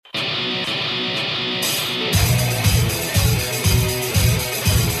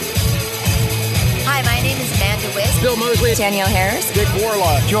Bill Moseley, Danielle Harris, Dick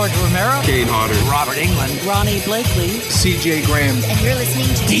Warlock, George Romero, Kane Hodder, Robert England, Ronnie Blakely, CJ Graham. and you're listening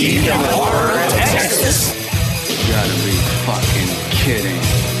to Deep in the Horror of Texas. You gotta be fucking kidding.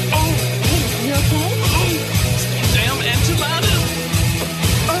 Oh, hey, you okay? Damn enchilada.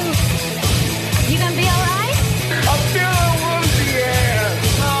 You gonna be alright? I'm feeling woozy, yeah.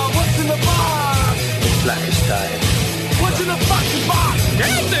 Oh, what's in the box? Black is tired. What's in the fucking box?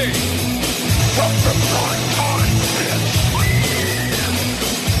 Anything!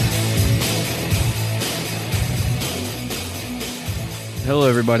 Hello,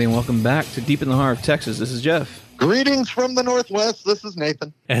 everybody, and welcome back to Deep in the Heart of Texas. This is Jeff. Greetings from the Northwest. This is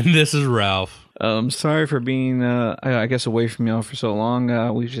Nathan. And this is Ralph. Sorry for being, I guess, away from y'all for so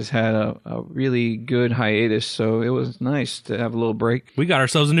long. We've just had a really good hiatus, so it was nice to have a little break. We got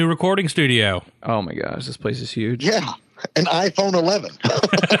ourselves a new recording studio. Oh, my gosh, this place is huge. Yeah, an iPhone 11.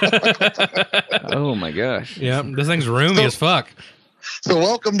 Oh, my gosh. Yep, this thing's roomy as fuck. So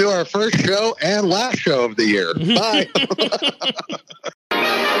welcome to our first show and last show of the year. Bye.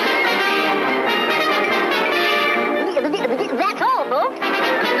 That's all, folks.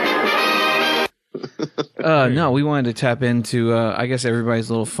 No, we wanted to tap into, I guess, everybody's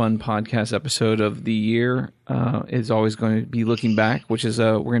little fun podcast episode of the year. Is always going to be looking back, which is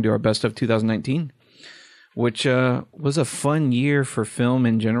we're going to do our best of 2019, which was a fun year for film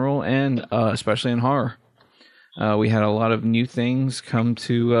in general and especially in horror. We had a lot of new things come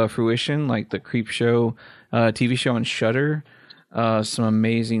to fruition, like the Creepshow TV show on Shudder, some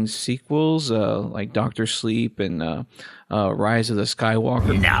amazing sequels like Doctor Sleep and Rise of the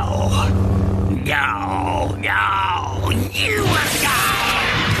Skywalker. You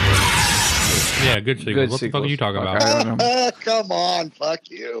Yeah, good sequel. Good What the fuck are you talking Okay, about? I don't know. Come on, fuck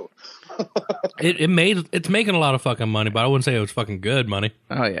you. It's making a lot of fucking money, but I wouldn't say it was fucking good money.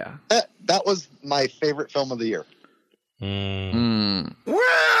 Oh, yeah. That was my favorite film of the year. Well,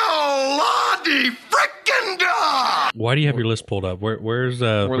 Lottie frickin' dog! Why do you have your list pulled up? Where's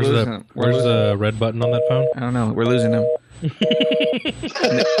losing it. the red button on that phone? I don't know. We're losing him.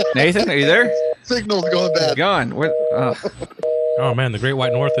 Nathan, are you there? Signal's going He's bad. gone. What? Oh man, the Great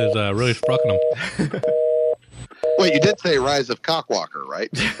White North is really fucking them. Wait, you did say Rise of Cockwalker, right?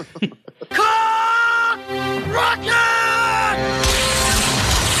 Cock! Rocket!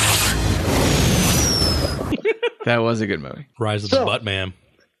 That was a good movie. Rise of So- the Butt Man.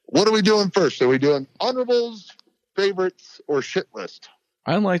 What are we doing first? Are we doing honorables, favorites, or shit list?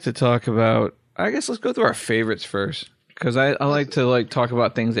 I'd like to talk about. I guess let's go through our favorites first, because I like to talk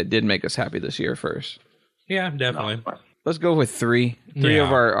about things that did make us happy this year first. Yeah, definitely. Let's go with three Yeah.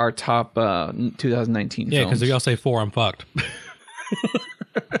 of our top 2019 Yeah, films. because if y'all say 4, I'm fucked.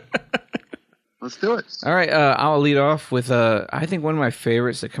 Let's do it. All right, I'll lead off with I think one of my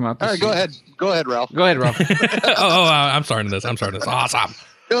favorites that come out this All right, go year. ahead. Go ahead, Ralph. Go ahead, Ralph. I'm starting this. Awesome.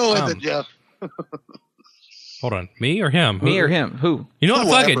 Go with it, Jeff. Hold on. Me or him? Me or him? Who? You know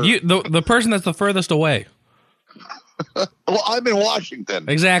what? Fuck it. Whoever. The person that's the furthest away. Well, I'm in Washington.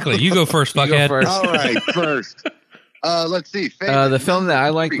 Exactly. You go first, You go fuckhead. first. All right, first. Let's see. Favorite. The film that I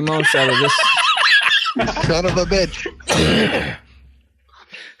like the most out of this. Son of a bitch.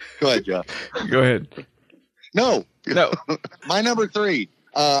 Go ahead, Jeff. Go ahead. No. No. My number 3.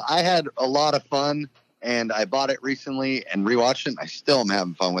 I had a lot of fun, and I bought it recently and rewatched it. And I still am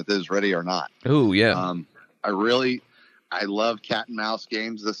having fun with this, Ready or Not. Ooh, yeah. I love cat and mouse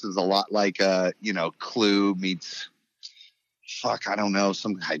games. This is a lot like, Clue meets, I don't know,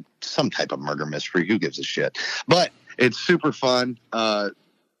 some type of murder mystery. Who gives a shit? But it's super fun.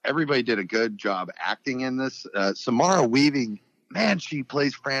 Everybody did a good job acting in this. Samara Weaving, man, she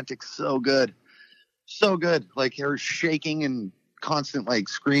plays frantic so good. So good. Like her shaking and constant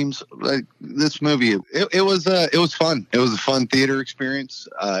screams. Like this movie, it was fun. It was a fun theater experience.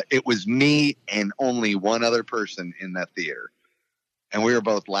 It was me and only one other person in that theater, and we were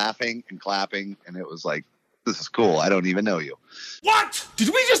both laughing and clapping, and it was like, this is cool. I don't even know you. What? Did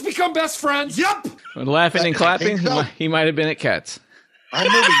we just become best friends? Yup! Laughing and clapping. think so. He might have been at Cats. I'm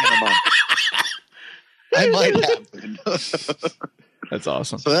moving in a month. I might have been. That's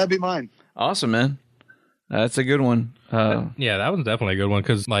awesome. So that'd be mine. Awesome, man. That's a good one. Yeah, that was definitely a good one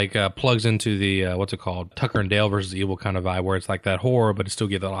because plugs into the what's it called, Tucker and Dale versus Evil kind of vibe, where it's like that horror, but it still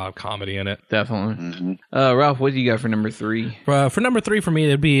gives a lot of comedy in it. Definitely. Mm-hmm. Ralph, what do you got for number 3? For number 3 for me,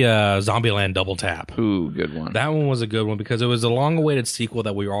 it'd be Zombieland Double Tap. Ooh, good one. That one was a good one because it was a long-awaited sequel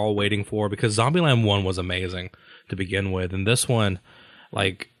that we were all waiting for. Because Zombieland 1 was amazing to begin with, and this one,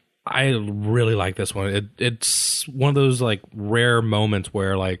 I really like this one. It's one of those rare moments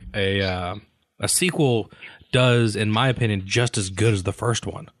where a sequel does, in my opinion, just as good as the first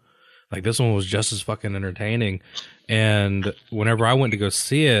one. Like this one was just as fucking entertaining. And whenever I went to go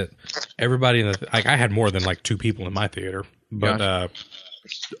see it, everybody I had more than like 2 people in my theater, but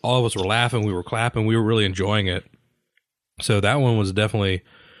all of us were laughing, we were clapping, we were really enjoying it. So that one was definitely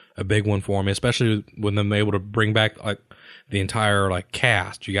a big one for me, especially when them able to bring back like the entire like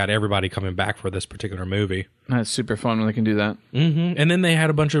cast. You got everybody coming back for this particular movie. That's super fun when they can do that. Mm-hmm. And then they had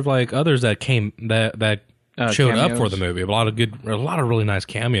a bunch of like others that came that showed up for the movie. A lot of really nice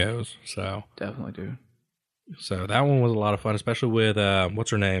cameos. So definitely, dude. So that one was a lot of fun, especially with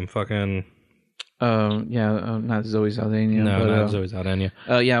what's her name? Fucking not Zoe Saldana. no, but, not Zoe Saldana.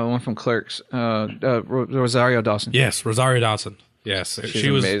 one from Clerks. Rosario Dawson. Yes, Rosario Dawson. Yes,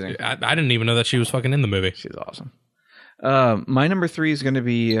 she was amazing. I didn't even know that she was fucking in the movie. She's awesome. My number 3 is going to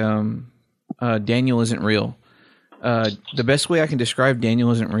be Daniel Isn't Real. The best way I can describe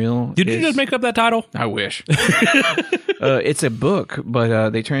Daniel Isn't Real. Did you just make up that title? I wish. It's a book, but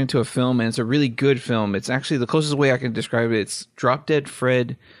they turn it into a film, and it's a really good film. It's actually the closest way I can describe it. It's Drop Dead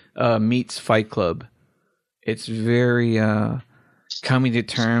Fred meets Fight Club. It's very coming to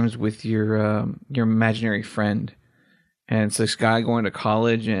terms with your imaginary friend. And it's this guy going to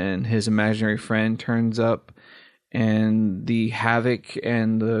college, and his imaginary friend turns up, and the havoc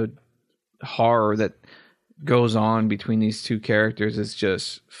and the horror that goes on between these two characters is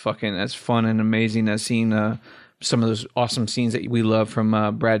just fucking as fun and amazing as seeing some of those awesome scenes that we love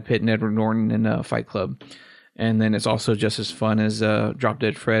from Brad Pitt and Edward Norton in Fight Club. And then it's also just as fun as Drop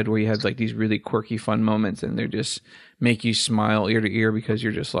Dead Fred, where you have like these really quirky, fun moments, and they just make you smile ear to ear because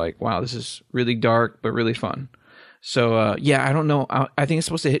you're just like, wow, this is really dark but really fun. So, I don't know. I think it's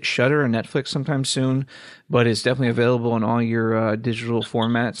supposed to hit Shudder or Netflix sometime soon, but it's definitely available in all your digital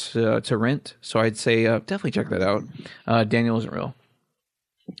formats to rent. So I'd say definitely check that out. Daniel Isn't Real.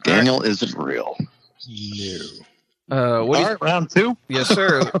 Daniel Isn't Real. No. All right, round 2. Yes,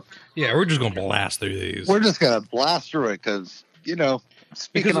 sir. Yeah, we're just going to blast through these. We're just going to blast through it because,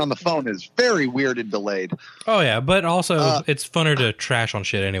 speaking on the phone is very weird and delayed. Oh, yeah, but also it's funner to trash on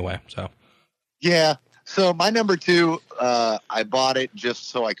shit anyway, so. Yeah. So my number 2, I bought it just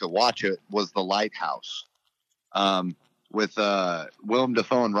so I could watch it, was The Lighthouse with Willem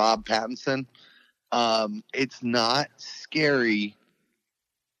Dafoe and Rob Pattinson. It's not scary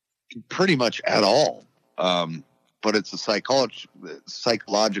pretty much at all, but it's a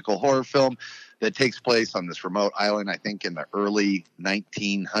psychological horror film that takes place on this remote island, I think in the early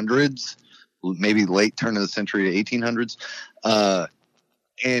 1900s, maybe late turn of the century to 1800s.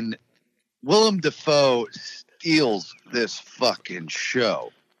 And Willem Dafoe steals this fucking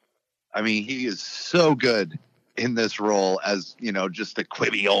show. I mean, he is so good in this role as, just a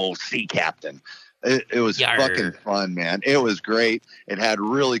quibby old sea captain. It was fucking fun, man. It was great. It had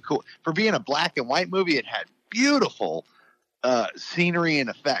really cool, for being a black and white movie, it had beautiful scenery and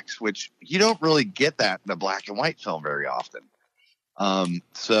effects, which you don't really get that in a black and white film very often.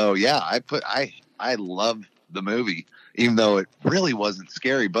 So yeah, I love the movie, even though it really wasn't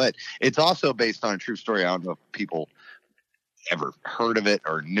scary, but it's also based on a true story. I don't know if people ever heard of it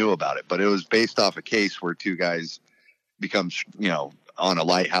or knew about it, but it was based off a case where 2 guys become, on a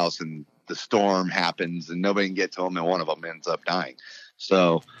lighthouse, and the storm happens and nobody can get to them, and one of them ends up dying.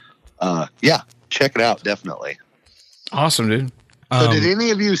 So, check it out. Definitely. Awesome, dude. So did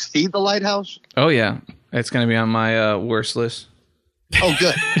any of you see The Lighthouse? Oh, yeah. It's going to be on my worst list. Oh,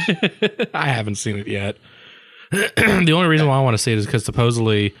 good. I haven't seen it yet. The only reason why I want to see it is because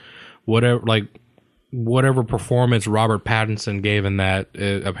supposedly whatever performance Robert Pattinson gave in that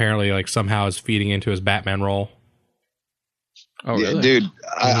apparently somehow is feeding into his Batman role. Oh, really? Yeah, dude,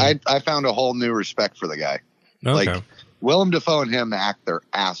 I found a whole new respect for the guy. Okay. Willem Dafoe and him act their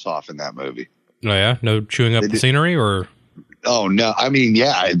ass off in that movie. Oh yeah, no chewing up the scenery, or? Oh no, I mean,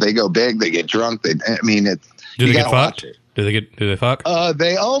 yeah, they go big, they get drunk. Do they get fucked? Do they fuck?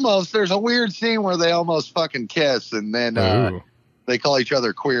 There's a weird scene where they almost fucking kiss, and then they call each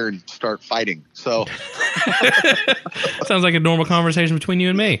other queer and start fighting. So sounds like a normal conversation between you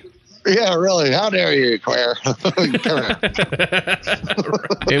and me. Yeah, really. How dare you, queer?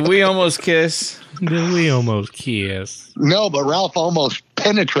 Did we almost kiss? Did we almost kiss? No, but Ralph almost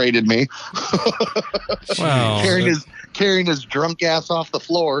penetrated me. Well, carrying his drunk ass off the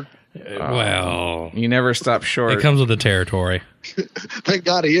floor. Well, you never stop short. It comes with the territory. Thank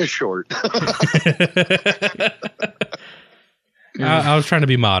God he is short. I was trying to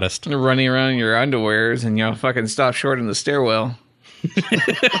be modest. You're running around in your underwears and you'll fucking stop short in the stairwell.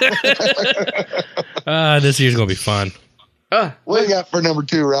 This year's gonna be fun. What do you got for number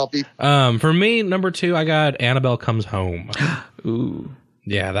 2, Ralphie? For me, number 2, I got Annabelle Comes Home. Ooh.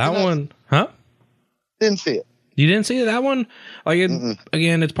 Yeah, that one. Huh? Didn't see it. You didn't see that one? Like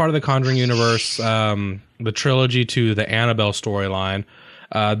again, it's part of the Conjuring universe, the trilogy to the Annabelle storyline.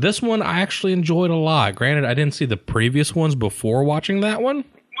 This one I actually enjoyed a lot. Granted, I didn't see the previous ones before watching that one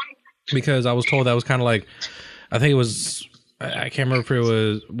because I was told that was kind of like, I think it was, I can't remember if it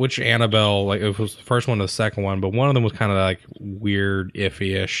was which Annabelle, like if it was the first one or the second one, but one of them was kind of like weird,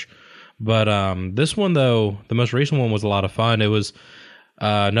 iffy-ish. But this one though, the most recent one was a lot of fun. It was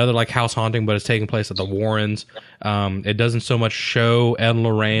another like house haunting, but it's taking place at the Warrens. It doesn't so much show Ed and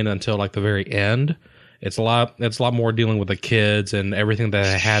Lorraine until like the very end. It's a lot more dealing with the kids and everything that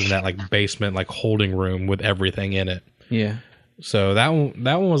they had in that like basement, like holding room with everything in it. Yeah. So that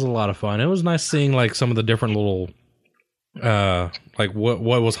one was a lot of fun. It was nice seeing like some of the different little, like what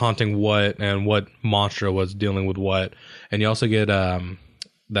was haunting what and what monster was dealing with what. And you also get,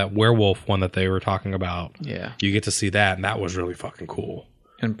 that werewolf one that they were talking about. Yeah. You get to see that, and that was really fucking cool.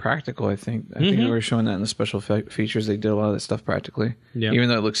 And practical, I think. I think they were showing that in the special features. They did a lot of that stuff practically. Yeah. Even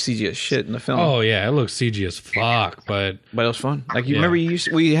though it looks CG as shit in the film. Oh yeah, it looks CG as fuck, but it was fun. Like you remember,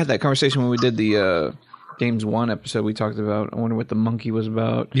 we had that conversation when we did the Games 1 episode. We talked about, I wonder what the monkey was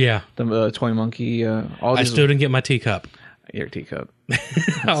about. yeah, The toy monkey. All I these still didn't get my teacup. Your teacup.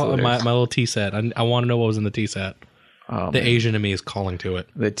 my little tea set. I want to know what was in the tea set. Oh, The man. Asian in me is calling to it.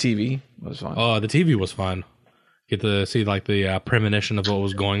 The TV was fun. Oh, the TV was fun. Get to see like the premonition of what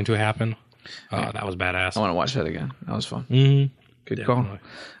was going to happen. Oh, that was badass. I want to watch that again. That was fun. Mm-hmm. Good Definitely.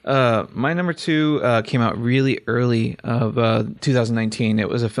 call. My number 2 came out really early of 2019. It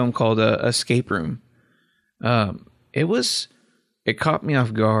was a film called Escape Room. It caught me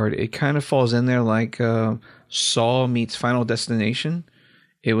off guard. It kind of falls in there like Saw meets Final Destination.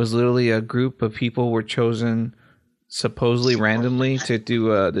 It was literally a group of people were chosen supposedly randomly to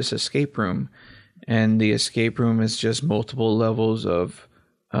do this escape room, and the escape room is just multiple levels of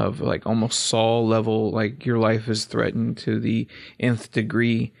like almost Saw level, like your life is threatened to the nth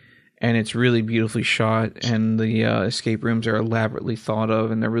degree, and it's really beautifully shot, and the escape rooms are elaborately thought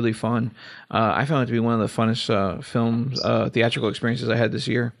of, and they're really fun. I found it to be one of the funnest theatrical experiences I had this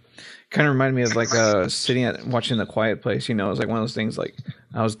year. Kind of reminded me of like watching The Quiet Place. You know, it was like one of those things. Like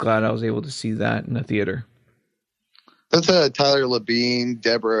I was glad I was able to see that in the theater. That's Tyler Labine,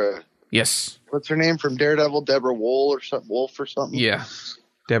 Deborah. Yes. What's her name from Daredevil? Deborah Wool or something? Wolf or something? Yeah.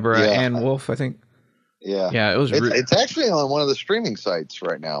 Deborah Ann Wolf, I think. Yeah. Yeah, it was. It's actually on one of the streaming sites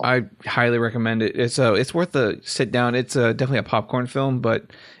right now. I highly recommend it. It's worth the sit down. It's definitely a popcorn film, but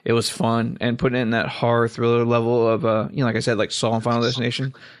it was fun, and putting it in that horror thriller level of like I said, like Saw and Final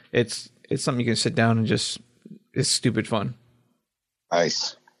Destination. It's something you can sit down and just. It's stupid fun.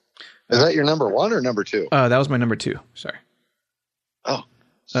 Nice. Is that your number 1 or number 2? That was my number 2. Sorry. Oh,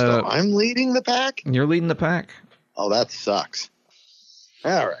 so I'm leading the pack? You're leading the pack. Oh, that sucks.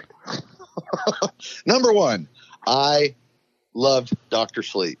 All right. Number 1, I loved Dr.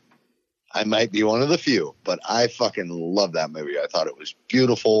 Sleep. I might be one of the few, but I fucking love that movie. I thought it was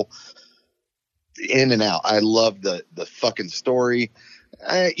beautiful. In and out. I loved the fucking story.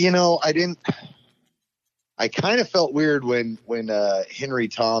 I kind of felt weird when Henry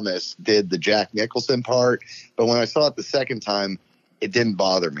Thomas did the Jack Nicholson part, but when I saw it the second time, it didn't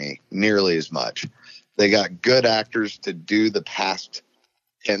bother me nearly as much. They got good actors to do the past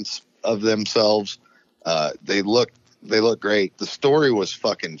tense of themselves. They look great. The story was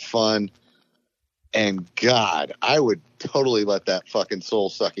fucking fun, and God, I would totally let that fucking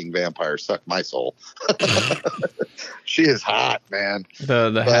soul-sucking vampire suck my soul. She is hot, man.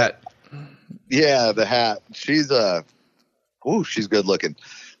 The hat. Yeah, the hat. She's she's good looking.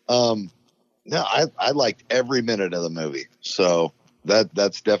 No, I liked every minute of the movie. So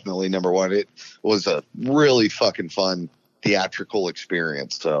that's definitely number 1. It was a really fucking fun theatrical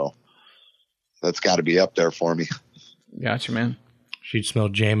experience. So that's got to be up there for me. Gotcha, man. She'd smell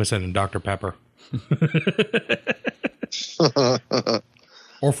Jameson and Dr. Pepper.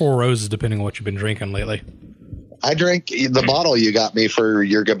 Or Four Roses, depending on what you've been drinking lately. I drank the bottle you got me for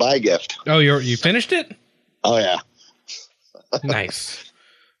your goodbye gift. Oh, you finished it? Oh, yeah. Nice.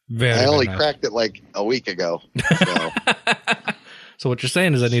 Very I only nice. cracked it like a week ago. So. So what you're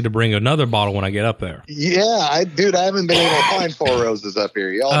saying is I need to bring another bottle when I get up there. Yeah, I haven't been able to find Four Roses up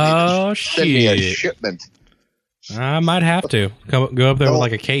here. Y'all need to send me a shipment. I might have to go up there with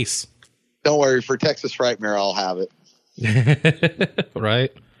like a case. Don't worry, for Texas Frightmare, I'll have it.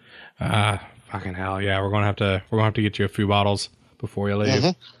 Right? Fucking hell, yeah. We're gonna have to get you a few bottles before you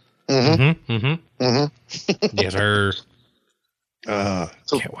leave. Yes, sir.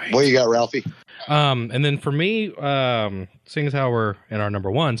 So Can't wait. what you got, Ralphie? And then for me, seeing as how we're in our number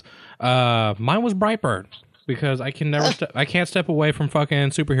 1s, mine was Brightburn because I can never, I can't step away from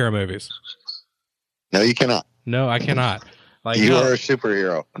fucking superhero movies. No, you cannot. No, I cannot. Like You no. are a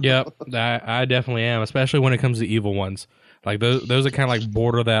superhero. Yep, I definitely am, especially when it comes to evil ones. Like those are kind of like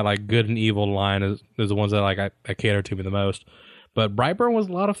border that like good and evil line is the ones that like I cater to me the most. But Brightburn was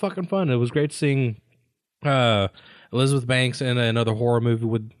a lot of fucking fun. It was great seeing Elizabeth Banks in another horror movie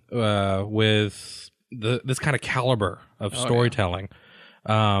with this kind of caliber of storytelling.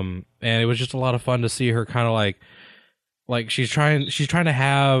 And it was just a lot of fun to see her kind of like she's trying to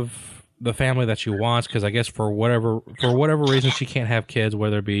have the family that she wants, because I guess for whatever reason she can't have kids,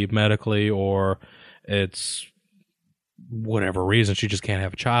 whether it be medically or it's whatever reason she just can't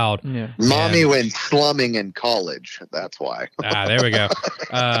have a child. Yeah. Mommy went slumming in college. That's why. There we go.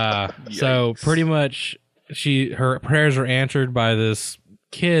 So pretty much her prayers are answered by this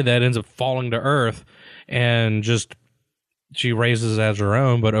kid that ends up falling to earth, and just she raises as her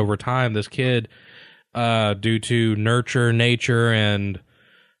own. But over time, this kid, due to nurture, nature, and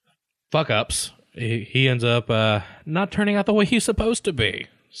fuck ups, he ends up not turning out the way he's supposed to be.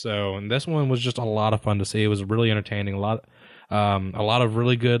 So, and this one was just a lot of fun to see. It was really entertaining. A lot of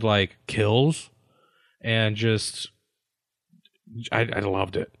really good like kills, and just I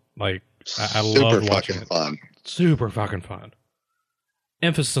loved it. Like I loved watching it. Fun. Super fucking fun.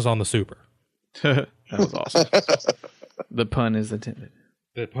 Emphasis on the super. That was awesome. The pun is intended.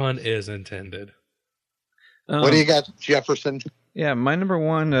 The pun is intended. What do you got, Jefferson? Yeah, my number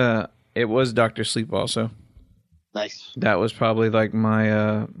one, it was Dr. Sleep also. Nice. That was probably like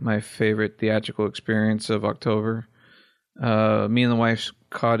my favorite theatrical experience of October. Me and the wife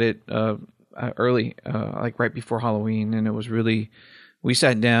caught it early, like right before Halloween, and it was really. We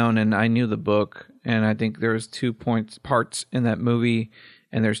sat down, and I knew the book, and I think there was parts in that movie,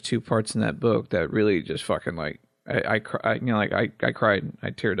 and there's 2 parts in that book that really just fucking like I cried, I cried,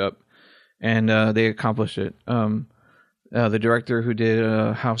 I teared up, and they accomplished it. The director who did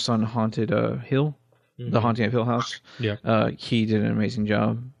House on Haunted Hill. The Haunting of Hill House. Yeah. He did an amazing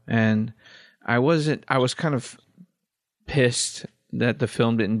job. And I was kind of pissed that the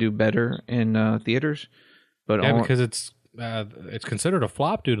film didn't do better in theaters. But because it's considered a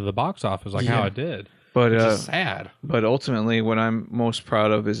flop due to the box office, like how it did. But which is sad. But ultimately, what I'm most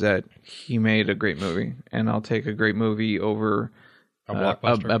proud of is that he made a great movie, and I'll take a great movie over a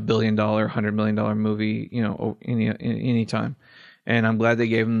blockbuster, a $1 billion, $100 million movie, any time. And I'm glad they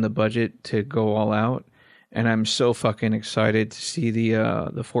gave him the budget to go all out. And I'm so fucking excited to see the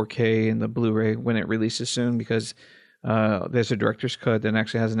 4K and the Blu-ray when it releases soon, because there's a director's cut that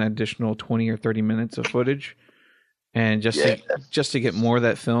actually has an additional 20 or 30 minutes of footage. And just to get more of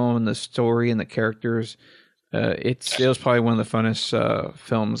that film and the story and the characters, it was probably one of the funnest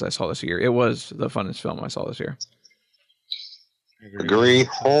films I saw this year. It was the funnest film I saw this year. Agree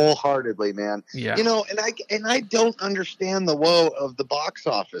wholeheartedly, man. Yeah. And I don't understand the woe of the box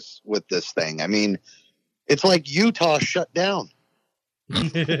office with this thing. I mean, it's like Utah shut down.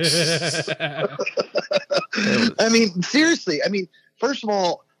 I mean, seriously. I mean, first of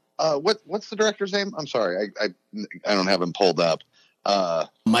all, what's the director's name? I'm sorry, I don't have him pulled up.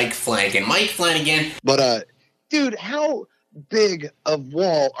 Mike Flanagan. But dude, how big of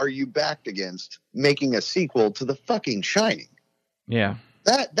wall are you backed against making a sequel to The fucking Shining? Yeah.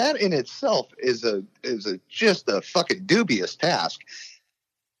 That in itself is just a fucking dubious task.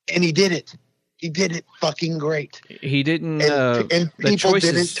 And he did it. He did it fucking great. He didn't, and people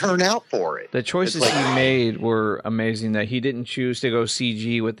didn't turn out for it. The choices he made were amazing. That he didn't choose to go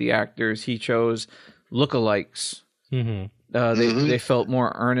CG with the actors. He chose lookalikes. Mm-hmm. They felt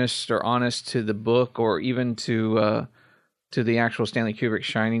more earnest or honest to the book, or even to the actual Stanley Kubrick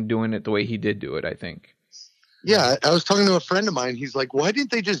Shining, doing it the way he did do it, I think. Yeah, I was talking to a friend of mine. He's like, why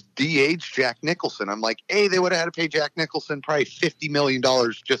didn't they just de-age Jack Nicholson? I'm like, A, they would have had to pay Jack Nicholson probably $50 million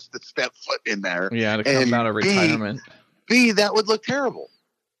just to step foot in there. Yeah, to come out of retirement. B, that would look terrible.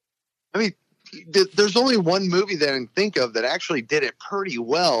 I mean, there's only one movie that I can think of that actually did it pretty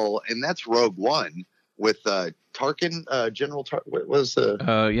well, and that's Rogue One with Tarkin, General Tarkin. What was General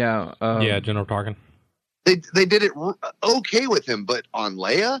Tarkin. They did it okay with him, but on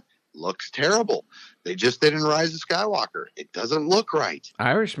Leia, looks terrible. They just did in Rise of Skywalker. It doesn't look right.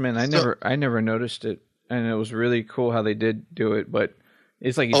 Irishman, I never noticed it, and it was really cool how they did do it. But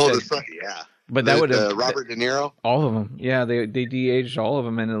it's like you said, yeah. But that would have Robert De Niro. All of them, yeah. They de-aged all of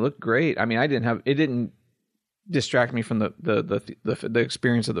them, and it looked great. I mean, it didn't distract me from the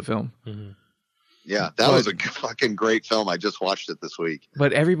experience of the film. Mm-hmm. Yeah, that was a fucking great film. I just watched it this week.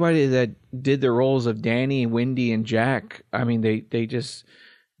 But everybody that did the roles of Danny, Wendy, and Jack, I mean, they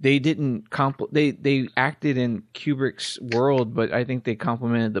didn't they acted in Kubrick's world, but I think they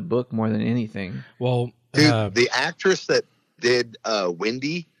complimented the book more than anything. Well, dude, the actress that did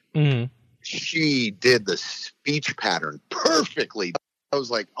Wendy, mm-hmm. she did the speech pattern perfectly. I was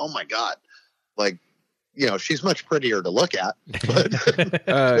like, oh my God. Like, you know, she's much prettier to look at, but,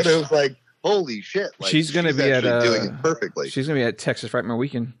 but it was like, holy shit. Like, she's going to be at doing it perfectly. She's going to be at Texas Frightmare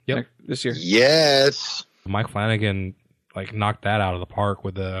Weekend this year. Yes. Mike Flanagan like knocked that out of the park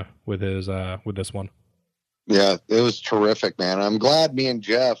with this one. Yeah, it was terrific, man. I'm glad me and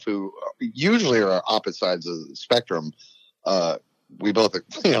Jeff, who usually are opposite sides of the spectrum, we both,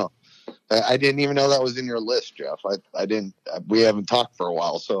 you know, I didn't even know that was in your list, Jeff. I didn't. We haven't talked for a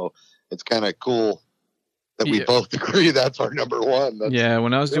while, so it's kind of cool that we both agree that's our number one.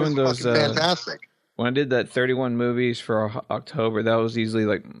 When I was doing those, fantastic. When I did that 31 movies for October, that was easily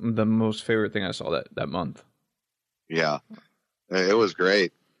like the most favorite thing I saw that month. Yeah, it was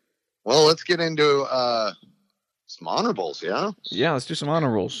great. Well, let's get into some honorables, yeah? Yeah, let's do some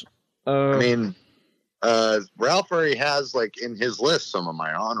honorables. I mean, Ralph already has, like, in his list some of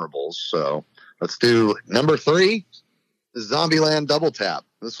my honorables, so let's do number 3, Zombieland Double Tap.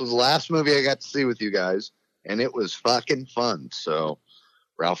 This was the last movie I got to see with you guys, and it was fucking fun. So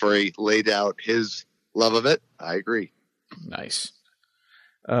Ralph already laid out his love of it. I agree. Nice.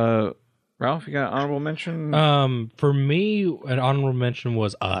 Ralph, you got an honorable mention? For me, an honorable mention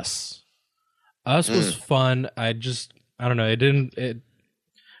was Us. Us was fun. I don't know.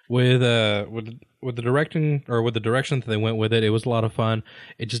 With the directing or with the direction that they went with it, it was a lot of fun.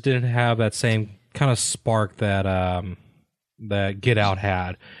 It just didn't have that same kind of spark that Get Out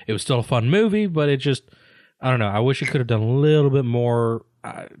had. It was still a fun movie, but it just, I don't know. I wish it could have done a little bit more.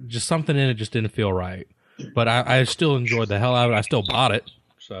 Just something in it just didn't feel right. But I still enjoyed the hell out of it. I still bought it.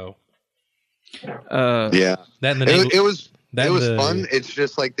 So yeah, it was fun. It's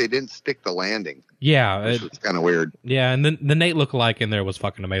just like they didn't stick the landing. Yeah, it's kind of weird. Yeah, and then the Nate lookalike in there was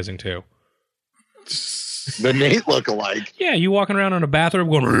fucking amazing too. The Nate lookalike. Yeah, you walking around in a bathroom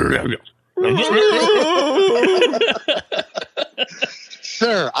going.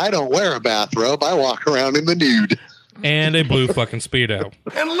 Sir, I don't wear a bathrobe. I walk around in the nude. And a blue fucking Speedo.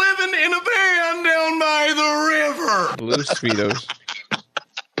 And living in a van down by the river. Blue Speedos.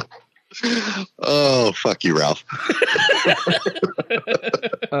 Oh, fuck you, Ralph.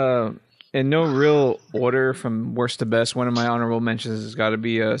 In no real order from worst to best, one of my honorable mentions has got to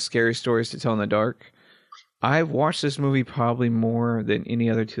be Scary Stories to Tell in the Dark. I've watched this movie probably more than any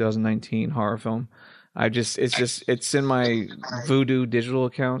other 2019 horror film. It's in my Vudu digital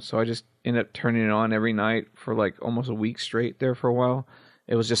account, so I just end up turning it on every night for like almost a week straight there for a while.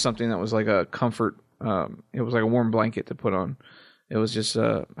 It was just something that was like a comfort. It was like a warm blanket to put on. It was just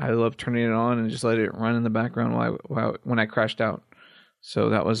I loved turning it on and just let it run in the background when I crashed out. So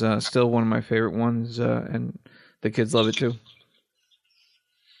that was still one of my favorite ones, and the kids love it too.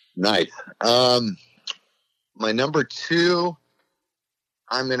 Nice. My number 2,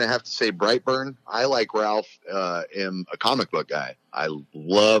 I'm going to have to say Brightburn. I, like Ralph, am a comic book guy. I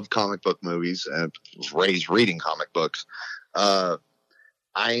love comic book movies and was raised reading comic books. I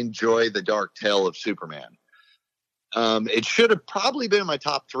enjoy The Dark Tale of Superman. It should have probably been in my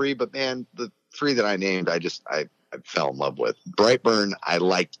top 3, but man, the 3 that I named, I fell in love with. Brightburn, I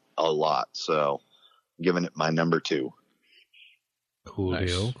liked a lot, so I'm giving it my number 2.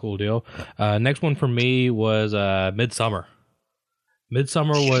 Cool deal. Next one for me was Midsommar.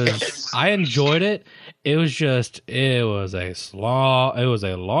 Midsommar was, I enjoyed it. It was a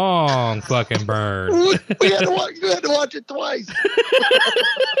long fucking burn. You had to watch it twice.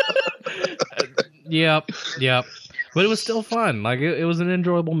 Yep. But it was still fun. Like it was an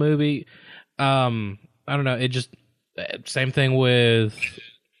enjoyable movie. I don't know. It just same thing with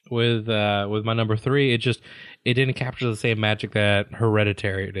my number 3. It didn't capture the same magic that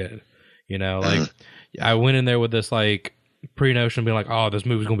Hereditary did. You know, like I went in there with this like pre-notion being like, oh, this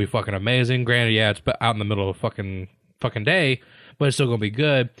movie's gonna be fucking amazing. Granted, yeah, it's out in the middle of fucking day, but it's still gonna be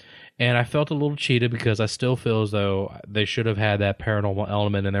good. And I felt a little cheated because I still feel as though they should have had that paranormal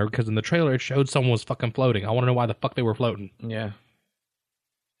element in there, because in the trailer it showed someone was fucking floating. I want to know why the fuck they were floating. Yeah.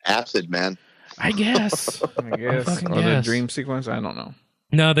 Acid, man. I guess. Or the dream sequence. I don't know.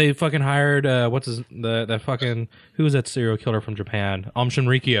 No, they fucking hired who was that serial killer from Japan?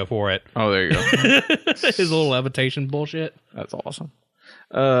 Shinrikyo for it. Oh, there you go. His little levitation bullshit. That's awesome.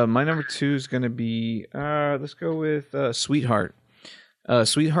 My number 2 is going to be let's go with Sweetheart.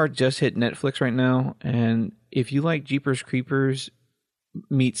 Sweetheart just hit Netflix right now, and if you like Jeepers Creepers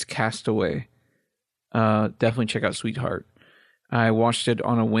meets Castaway, definitely check out Sweetheart. I watched it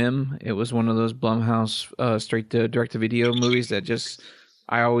on a whim. It was one of those Blumhouse straight to direct-to-video movies that just,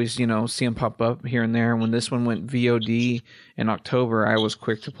 I always, see them pop up here and there. When this one went VOD in October, I was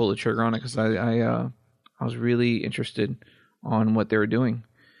quick to pull the trigger on it because I was really interested on what they were doing.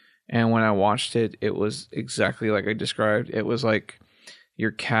 And when I watched it, it was exactly like I described. It was like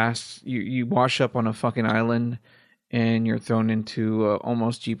you're cast, you wash up on a fucking island, and you're thrown into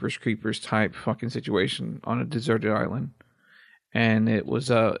almost Jeepers Creepers type fucking situation on a deserted island. And it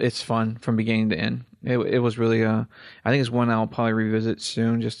was it's fun from beginning to end. It was really I think it's one I'll probably revisit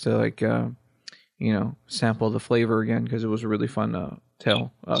soon, just to like sample the flavor again, because it was a really fun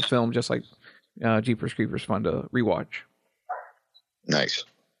film, just like Jeepers Creepers fun to rewatch. Nice.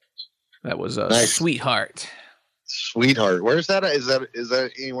 That was Nice. Sweetheart. Sweetheart. Where's that at? Is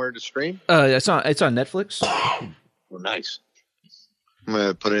that anywhere to stream? It's on Netflix. Oh, nice. I'm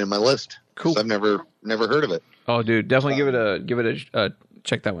gonna put it in my list. Cool. I've never heard of it. Oh, dude, definitely give it a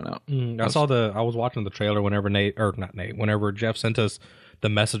check that one out. I was watching the trailer whenever Jeff sent us the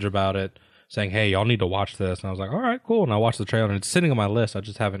message about it, saying, "Hey, y'all need to watch this," and I was like, "All right, cool." And I watched the trailer, and it's sitting on my list. I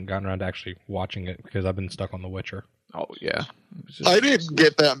just haven't gotten around to actually watching it because I've been stuck on The Witcher. Oh yeah, I didn't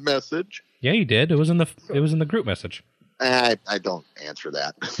get that message. Yeah, you did. It was in the group message. I don't answer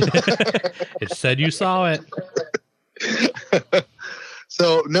that. It said you saw it.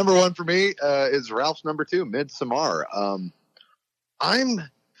 So number one for me is Ralph's number two, Midsommar. I'm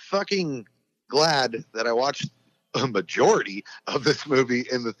fucking glad that I watched a majority of this movie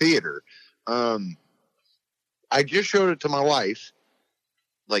in the theater. I just showed it to my wife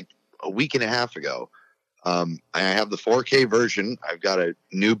like a week and a half ago. I have the 4K version. I've got a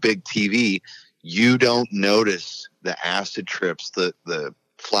new big TV. You don't notice the acid trips, the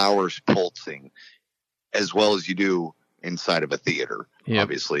flowers pulsing as well as you do inside of a theater. Yep.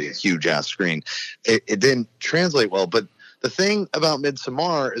 Obviously a huge ass screen. It didn't translate well, but the thing about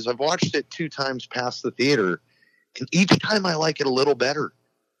Midsommar is I've watched it 2 times past the theater, and each time I like it a little better.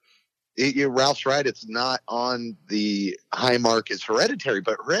 Ralph's right. It's not on the high mark as Hereditary,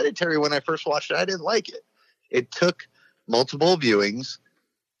 but Hereditary, when I first watched it, I didn't like it. It took multiple viewings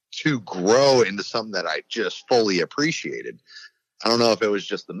to grow into something that I just fully appreciated. I don't know if it was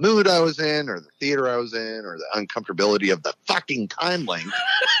just the mood I was in or the theater I was in or the uncomfortability of the fucking time length,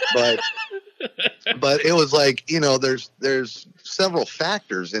 but it was like, there's several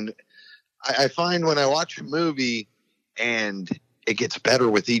factors. And I find when I watch a movie and it gets better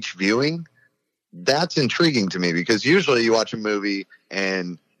with each viewing, that's intriguing to me, because usually you watch a movie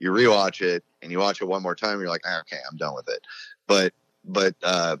and you rewatch it and you watch it one more time and you're like, okay, I'm done with it. But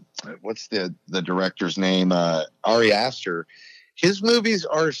what's the director's name? Ari Aster. His movies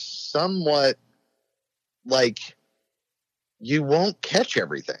are somewhat like you won't catch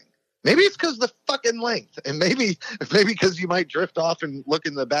everything. Maybe it's because of the fucking length, and maybe because you might drift off and look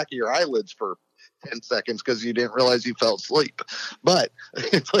in the back of your eyelids for 10 seconds because you didn't realize you fell asleep. But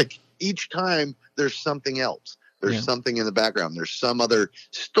it's like each time there's something else. There's something in the background. There's some other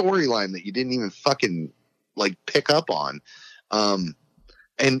storyline that you didn't even fucking like pick up on.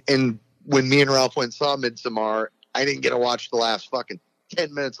 And when me and Ralph went and saw Midsommar, I didn't get to watch the last fucking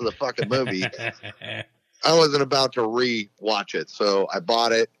 10 minutes of the fucking movie. I wasn't about to re-watch it. So I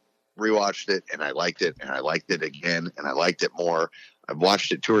bought it, rewatched it, and I liked it, and I liked it again, and I liked it more. I've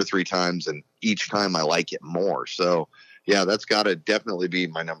watched it 2 or 3 times, and each time I like it more. So, yeah, that's got to definitely be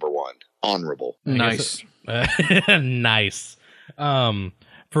my number one. Honorable. Nice. Nice.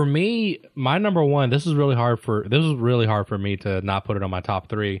 For me, my number one, this was really hard for me to not put it on my top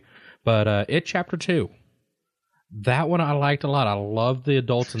 3, but It Chapter 2. That one I liked a lot. I loved the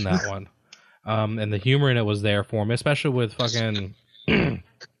adults in that one. And the humor in it was there for me, especially with fucking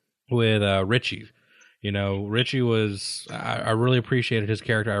with Richie. Richie was, I really appreciated his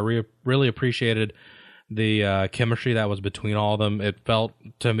character. I really appreciated the chemistry that was between all of them. It felt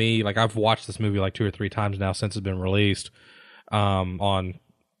to me like I've watched this movie like 2 or 3 times now since it's been released on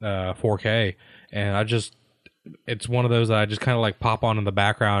 4K, and it's one of those that I just kind of like pop on in the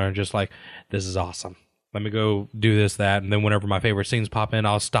background and just like, this is awesome. Let me go do this, that, and then whenever my favorite scenes pop in,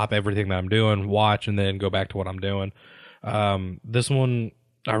 I'll stop everything that I'm doing, watch, and then go back to what I'm doing. This one,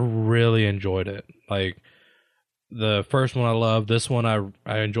 I really enjoyed it. Like, the first one I loved. This one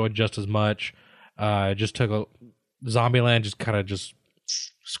I enjoyed just as much. It just took Zombieland just kind of just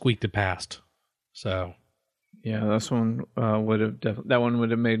squeaked it past. So, yeah, this one would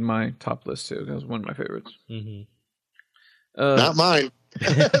have made my top list too. That was one of my favorites. Mm-hmm. Not mine.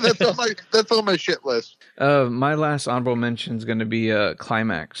 that's on my shit list. My last honorable mention is going to be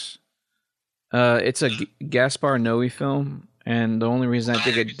Climax. It's a Gaspar Noé film, and the only reason I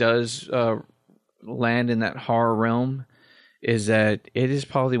think it does land in that horror realm is that it is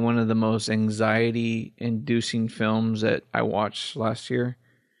probably one of the most anxiety-inducing films that I watched last year.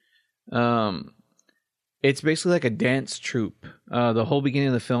 It's basically like a dance troupe. The whole beginning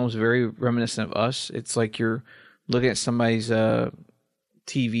of the film is very reminiscent of Us. It's like you're looking at somebody's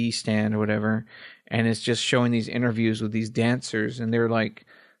TV stand or whatever, and it's just showing these interviews with these dancers, and they're like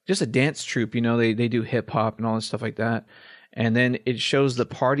just a dance troupe, you know, they do hip hop and all this stuff like that. And then it shows the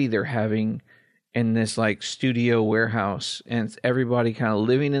party they're having in this like studio warehouse, and it's everybody kind of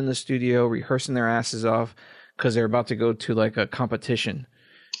living in the studio, rehearsing their asses off because they're about to go to like a competition,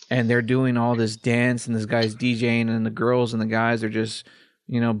 and they're doing all this dance, and this guy's DJing, and the girls and the guys are just,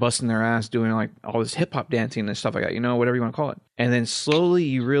 you know, busting their ass doing like all this hip hop dancing and stuff like that, you know, whatever you want to call it. And then slowly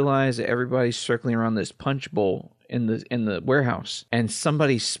you realize that everybody's circling around this punch bowl in the warehouse, and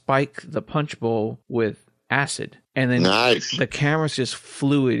somebody spiked the punch bowl with acid, and then Nice. the camera's just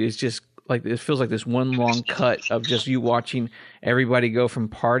fluid. It's just like, it feels like this one long cut of just you watching everybody go from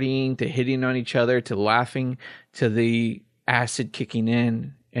partying to hitting on each other to laughing to the acid kicking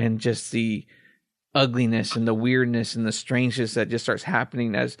in, and just the ugliness and the weirdness and the strangeness that just starts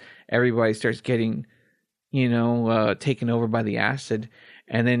happening as everybody starts getting, you know, taken over by the acid.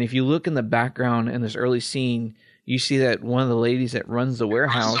 And then if you look in the background in this early scene, you see that one of the ladies that runs the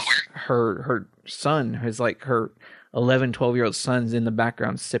warehouse, her son, his like her 11, 12-year-old son's in the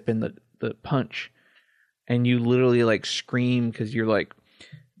background sipping the punch. And you literally like scream because you're like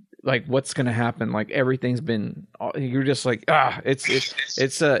what's gonna happen? Like everything's been, you're just like,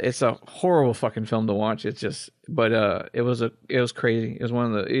 it's a horrible fucking film to watch. It's just, but it was crazy. It was one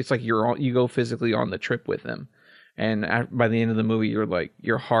of the, it's like you go physically on the trip with them, and by the end of the movie, you're like,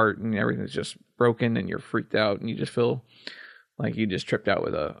 your heart and everything's just broken, and you're freaked out, and you just feel like you just tripped out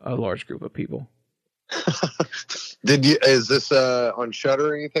with a large group of people. Is this on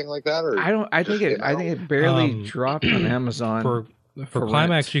Shudder or anything like that? Or I think it barely dropped on Amazon. For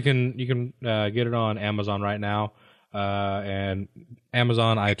Climax, you can get it on Amazon right now, and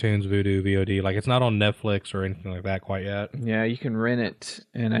Amazon, iTunes, Vudu, VOD. Like, it's not on Netflix or anything like that quite yet. Yeah, you can rent it,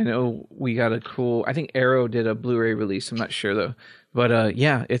 and I know we got a cool. I think Arrow did a Blu-ray release. I'm not sure though, but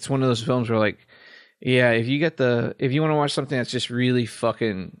yeah, it's one of those films where like, yeah, if you want to watch something that's just really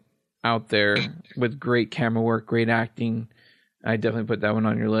fucking out there with great camera work, great acting, I definitely put that one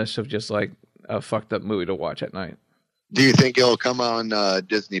on your list of just like a fucked up movie to watch at night. Do you think it'll come on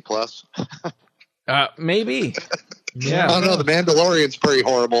Disney Plus? Maybe. Yeah. I don't know. The Mandalorian's pretty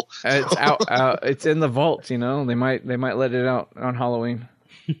horrible. It's out. It's in the vault. You know, they might let it out on Halloween.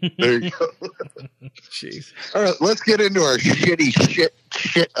 There you go. Jeez. All right, let's get into our shitty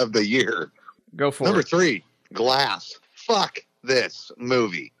shit of the year. Go for Number it. 3, Glass. Fuck this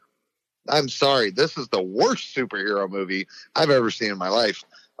movie. I'm sorry. This is the worst superhero movie I've ever seen in my life.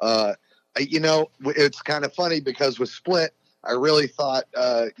 You know, it's kind of funny because with Split, I really thought,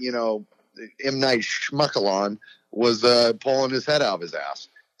 you know, M. Night Shyamalan was pulling his head out of his ass.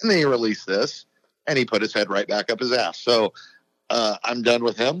 And then he released this, and he put his head right back up his ass. So I'm done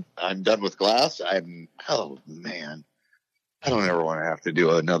with him. I'm done with Glass. Oh, man. I don't ever want to have to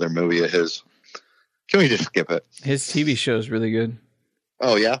do another movie of his. Can we just skip it? His TV show is really good.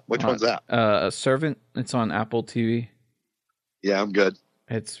 Oh, yeah? Which one's that? A Servant. It's on Apple TV. Yeah, I'm good.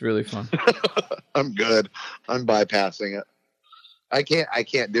 It's really fun. I'm good. I'm bypassing it. I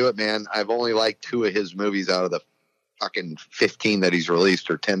can't do it, man. I've only liked 2 of his movies out of the fucking 15 that he's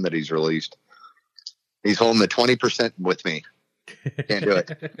released, or 10 that he's released. He's holding the 20% with me. Can't do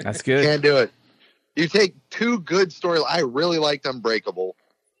it. That's good. Can't do it. You take 2 good stories. I really liked Unbreakable,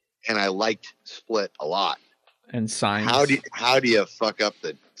 and I liked Split a lot. And Signs. How do you fuck up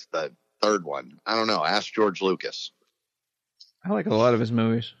the third one? I don't know. Ask George Lucas. I like a lot of his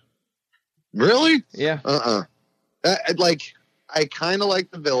movies. Really? Yeah. I kind of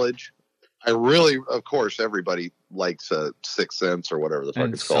like The Village. I really, of course, everybody likes Sixth Sense or whatever the fuck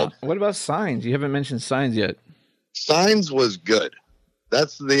it's called. What about Signs? You haven't mentioned Signs yet. Signs was good.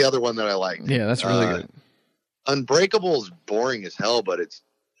 That's the other one that I liked. Yeah, that's really good. Unbreakable is boring as hell, but it's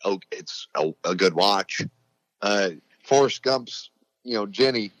a good watch. Forrest Gump's, you know,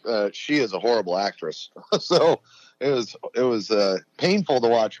 Jenny, she is a horrible actress. So it was painful to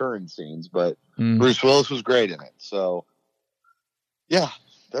watch her in scenes, but Bruce Willis was great in it. So yeah,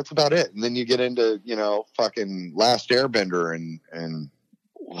 that's about it. And then you get into, you know, fucking Last Airbender and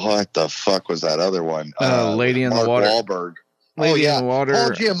what the fuck was that other one? Lady in Mark the Water. Wahlberg. Lady in the Water. Paul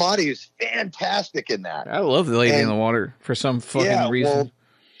Giamatti is fantastic in that. I love the Lady in the Water for some fucking reason. Well,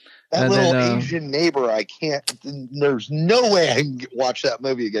 that And little then, Asian neighbor, I can't. There's no way I can watch that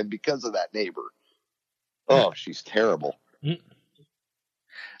movie again because of that neighbor. Oh, she's terrible.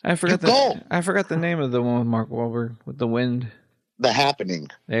 I forgot the name of the one with Mark Wahlberg with the wind. The Happening.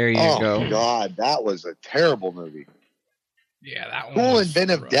 There you go. Oh God, that was a terrible movie. Yeah, that one. Cool was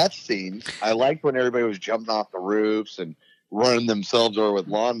inventive rough. death scenes. I liked when everybody was jumping off the roofs and running themselves over with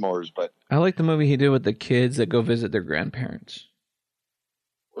lawnmowers, but I like the movie he did with the kids that go visit their grandparents.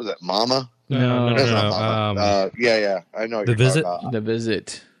 Was it Mama? No. That's not Mama. Yeah. I know what The you're talking Visit? about. The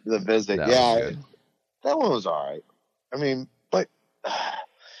Visit. The Visit. That was Yeah, good. that one was all right. I mean, but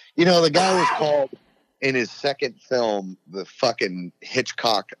the guy was called in his second film the fucking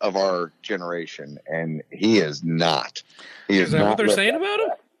Hitchcock of our generation, and he is not. He Is that not what they're lived saying up about to him?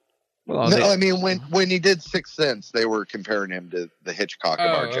 that. Well, No, they- I mean when he did Sixth Sense, they were comparing him to the Hitchcock of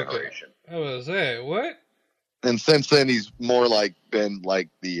our okay. generation. I was saying, what? And since then, he's more like been like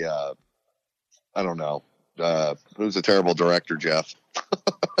the I don't know, who's a terrible director, Jeff.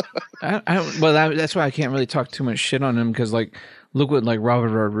 that's why I can't really talk too much shit on him because, like, look what like Robert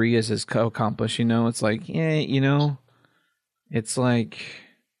Rodriguez has accomplished. It's like, it's like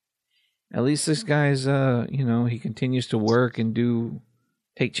at least this guy's, he continues to work and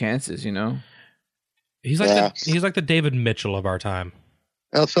take chances. He's like Yeah. he's like the David Mitchell of our time.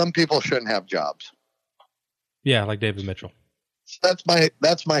 Now, some people shouldn't have jobs. Yeah, like David Mitchell. That's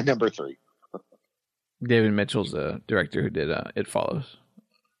my number 3. David Mitchell's the director who did It Follows.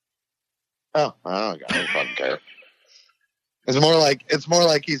 Oh, I don't fucking care. It's more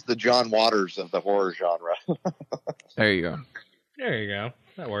like he's the John Waters of the horror genre. There you go. There you go.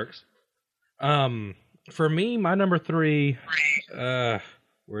 That works. For me, my number 3, where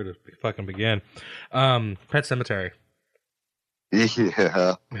to fucking begin? Pet Cemetery.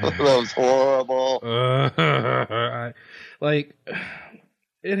 Yeah, that was horrible.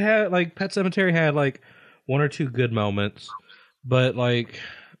 It had Pet Cemetery had one or two good moments, but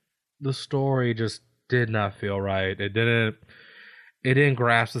the story just did not feel right. It didn't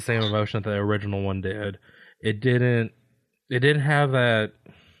grasp the same emotion that the original one did. It didn't have that.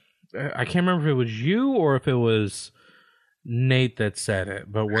 I can't remember if it was you or if it was Nate that said it,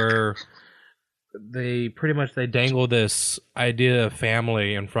 but where they dangle this idea of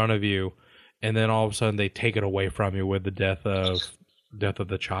family in front of you, and then all of a sudden they take it away from you with the death of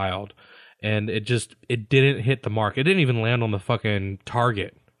the child, and it didn't hit the mark. It didn't even land on the fucking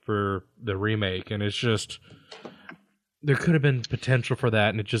target for the remake, and it's just there could have been potential for that,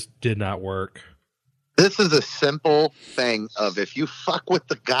 and it just did not work. This is a simple thing of if you fuck with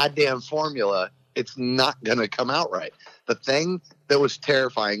the goddamn formula, it's not going to come out right. The thing that was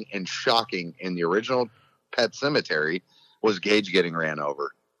terrifying and shocking in the original Pet Cemetery was Gage getting ran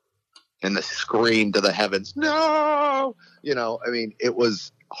over and the scream to the heavens, no! It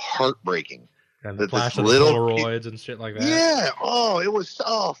was heartbreaking. And the That flash this of the little Polaroids and shit like that. Yeah.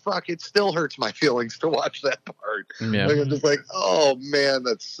 Fuck. It still hurts my feelings to watch that part. Yeah. I'm just like, oh man,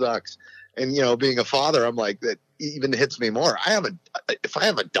 that sucks. And being a father, I'm like, that even hits me more. If I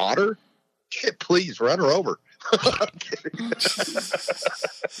have a daughter, please run her over. I'm kidding.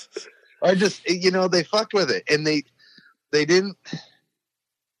 I just, they fucked with it, and they didn't.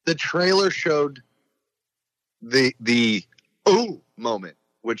 The trailer showed the moment,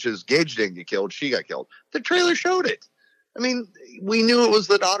 which is Gage didn't get killed, she got killed. The trailer showed it. I mean, we knew it was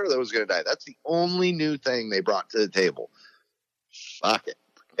the daughter that was going to die. That's the only new thing they brought to the table. Fuck it.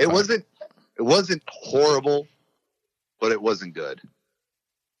 It wasn't horrible, but it wasn't good.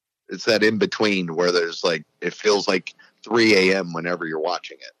 It's that in between where there's it feels like 3 a.m. whenever you're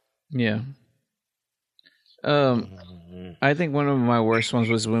watching it. Yeah. I think one of my worst ones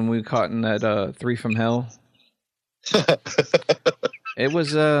was when we caught in that 3 from Hell. It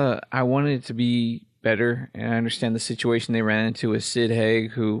was I wanted it to be better, and I understand the situation they ran into with Sid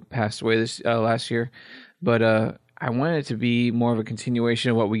Haig, who passed away this last year, but I wanted it to be more of a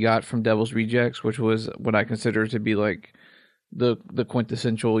continuation of what we got from Devil's Rejects, which was what I consider to be the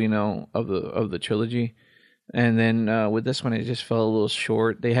quintessential, of the trilogy. And then with this one, it just fell a little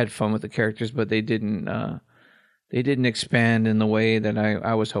short. They had fun with the characters, but they didn't expand in the way that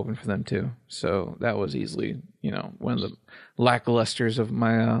I was hoping for them to. So that was easily, one of the lacklusters of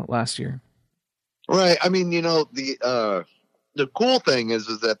my last year. Right. I mean, the cool thing is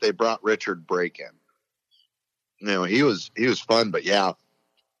that they brought Richard Brake in. He was fun, but yeah,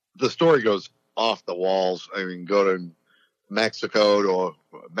 the story goes off the walls. I mean, go to Mexico to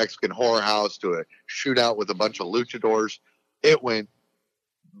a Mexican horror house to a shootout with a bunch of luchadors. It went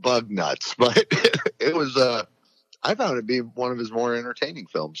bug nuts, but it was I found it to be one of his more entertaining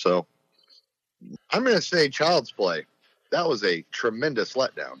films. So I'm going to say Child's Play. That was a tremendous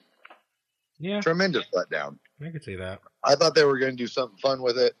letdown. Yeah, Tremendous letdown. I could see that. I thought they were going to do something fun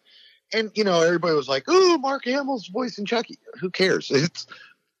with it. And, everybody was like, ooh, Mark Hamill's voicing Chucky. Who cares? It's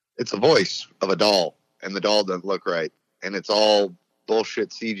a voice of a doll, and the doll doesn't look right. And it's all bullshit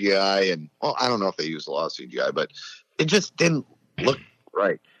CGI. And, well, I don't know if they used a lot of CGI, but it just didn't look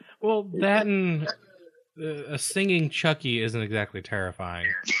right. Well, that and a singing Chucky isn't exactly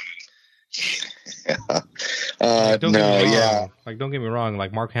terrifying. Don't get No, me wrong. yeah. Like, don't get me wrong.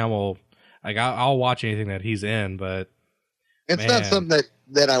 Like, Mark Hamill, like, I'll watch anything that he's in, but It's not something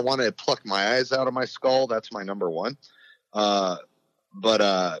that I want to pluck my eyes out of my skull. That's my number one.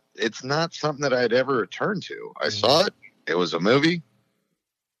 But it's not something that I'd ever return to. I saw it. It was a movie.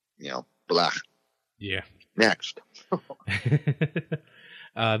 Blah. yeah. Next.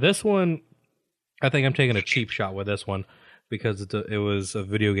 This one, I think I'm taking a cheap shot with this one because it was a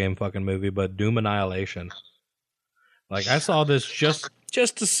video game fucking movie, but Doom Annihilation. Like, I saw this just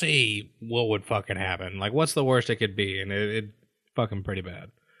to see what would fucking happen. Like, what's the worst it could be? And it fucking pretty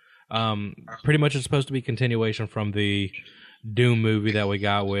bad. Pretty much it's supposed to be continuation from the Doom movie that we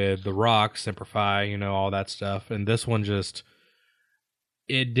got with The Rock, Semper Fi, all that stuff. And this one just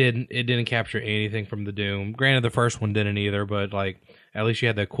it didn't capture anything from the Doom. Granted, the first one didn't either, but like at least you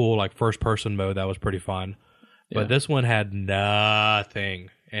had that cool like first person mode that was pretty fun. But this one had nothing,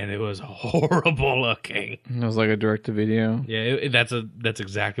 and it was horrible looking. It was like a direct to video. Yeah, that's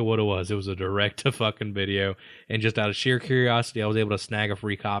exactly what it was. It was a direct to fucking video, and just out of sheer curiosity, I was able to snag a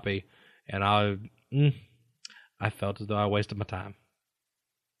free copy, and I felt as though I wasted my time.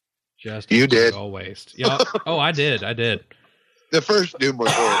 Just You did. a waste. Yeah. Oh, I did. The first Doom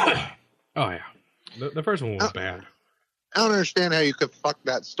was horrible. Oh yeah, the first one was bad. I don't understand how you could fuck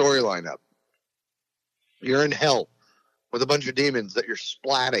that storyline up. You're in hell with a bunch of demons that you're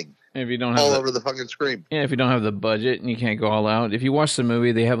splatting If you don't have all over the fucking screen. Yeah, if you don't have the budget and you can't go all out. If you watch the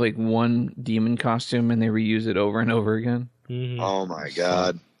movie, they have like one demon costume and they reuse it over and over again. Mm-hmm. Oh my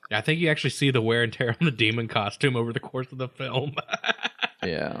god. I think you actually see the wear and tear on the demon costume over the course of the film.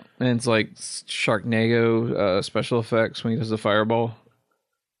 Yeah, and it's like Sharknado special effects when he does the fireball.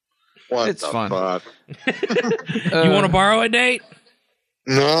 What It's the fun. fuck? You want to borrow a date?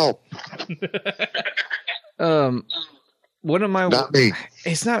 No, One of my not me.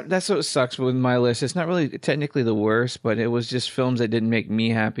 It's not. That's what sucks with my list. It's not really technically the worst, but it was just films that didn't make me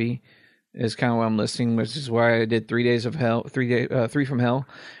happy. Is kind of what I'm listing, which is why I did 3 Days of Hell, 3 from Hell,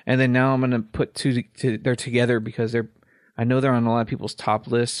 and then now I'm gonna put two. They're together because I know they're on a lot of people's top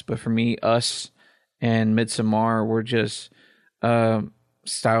lists, but for me, Us and Midsommar were just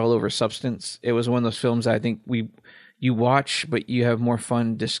style over substance. It was one of those films that I think you watch, but you have more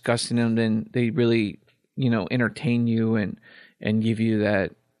fun discussing them than they really entertain you and give you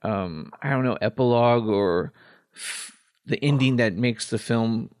that I don't know, epilogue or the ending that makes the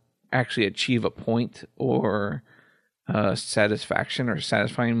film actually achieve a point or satisfaction or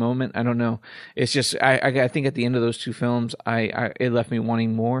satisfying moment. I don't know. It's just I think at the end of those two films, it left me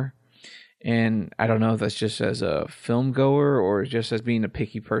wanting more. And I don't know if that's just as a film goer or just as being a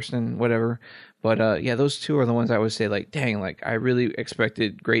picky person, whatever. But yeah, those two are the ones I would say like, dang, like I really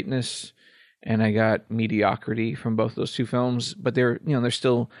expected greatness and I got mediocrity from both those two films. But they're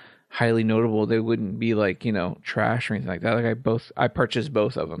still highly notable. They wouldn't be like, trash or anything like that. Like I purchased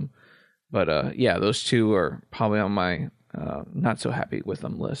both of them. But yeah, those two are probably on my not so happy with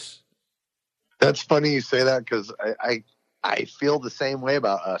them list. That's funny you say that because I feel the same way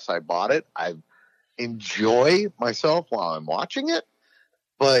about Us. I bought it. I enjoy myself while I'm watching it,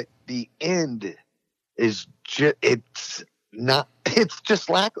 but the end is it's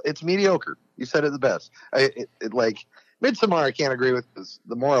mediocre. You said it the best. Like Midsommar, I can't agree with because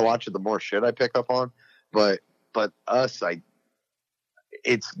the more I watch it, the more shit I pick up on. But Us,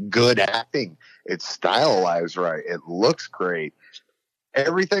 it's good acting. It's stylized right. It looks great.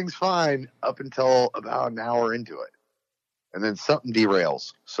 Everything's fine up until about an hour into it. And then something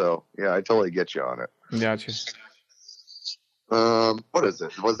derails. So, yeah, I totally get you on it. Gotcha. What is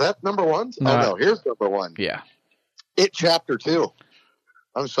it? Was that number one? No. Oh, no. Here's number one. Yeah. It Chapter 2.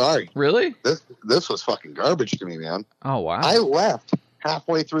 I'm sorry. Really? This was fucking garbage to me, man. Oh, wow. I left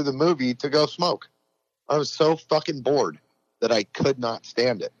halfway through the movie to go smoke. I was so fucking bored that I could not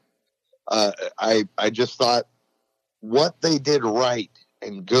stand it. I just thought what they did right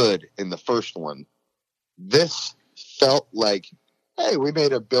and good in the first one, this felt like, hey, we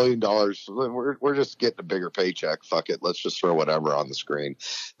made $1 billion. We're just getting a bigger paycheck. Fuck it. Let's just throw whatever on the screen.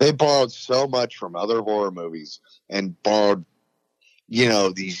 They borrowed so much from other horror movies and borrowed,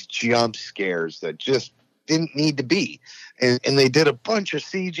 these jump scares that just didn't need to be. And they did a bunch of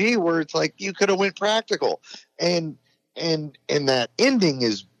CG where it's like you could have went practical. And that ending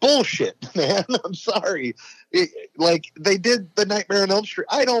is bullshit, man. I'm sorry. Like they did the Nightmare on Elm Street.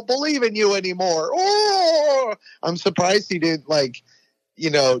 I don't believe in you anymore. Oh, I'm surprised he didn't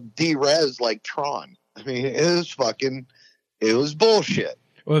de-res like Tron. I mean, it was bullshit.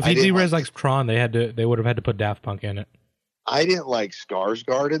 Well, if he de-res like Tron, they would have had to put Daft Punk in it. I didn't like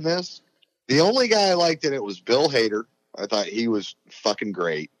Skarsgård in this. The only guy I liked in it was Bill Hader. I thought he was fucking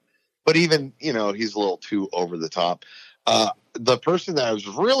great. but even, he's a little too over the top. The person that I was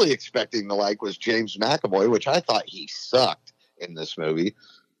really expecting to like was James McAvoy, which I thought he sucked in this movie.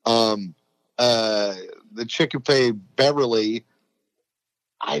 The chick who played Beverly,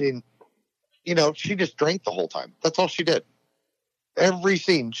 I didn't, she just drank the whole time. That's all she did. Every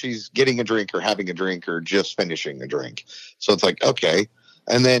scene, she's getting a drink or having a drink or just finishing a drink. So it's like, okay.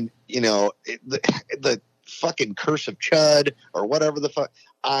 And then, the fucking Curse of Chud or whatever the fuck,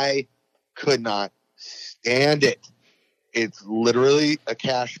 I could not stand it. It's literally a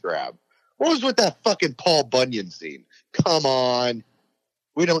cash grab. What was with that fucking Paul Bunyan scene? Come on.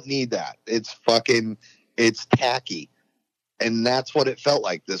 We don't need that. It's tacky. And that's what it felt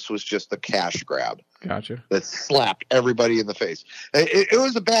like. This was just a cash grab. Gotcha. That slapped everybody in the face. It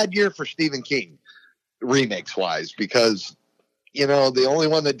was a bad year for Stephen King, remakes wise, because, the only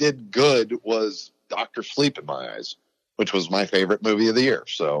one that did good was Dr. Sleep in my eyes, which was my favorite movie of the year.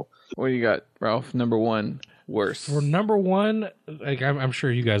 So, what do you got, Ralph? Number one, worst. For number one, I'm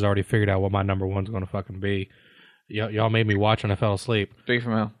sure you guys already figured out what my number one's going to fucking be. Y'all made me watch and I fell asleep. Straight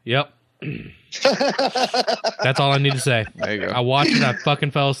from Hell. Yep. That's all I need to say. There you go. I watched it. I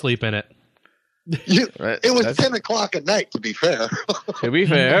fucking fell asleep in it. It was 10 o'clock at night, to be fair. To be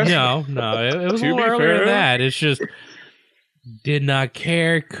fair. No, it was a To little be earlier fair. than that. It's just did not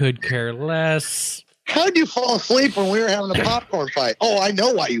care, could care less. How'd you fall asleep when we were having a popcorn fight? Oh, I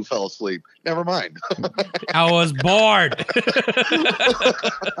know why you fell asleep. Never mind. I was bored.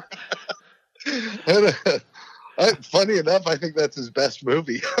 Funny enough, I think that's his best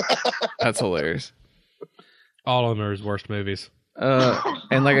movie. That's hilarious. All of them are his worst movies.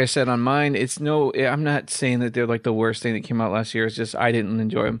 And like I said on mine, I'm not saying that they're like the worst thing that came out last year. It's just I didn't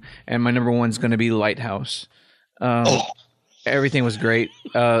enjoy them. And my number one's going to be Lighthouse. Everything was great.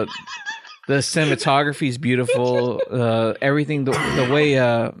 The cinematography is beautiful. Everything, the way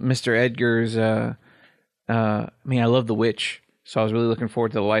Mr. Edgar's, I love The Witch. So I was really looking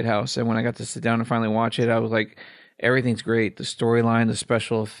forward to The Lighthouse. And when I got to sit down and finally watch it, I was like, everything's great. The storyline, the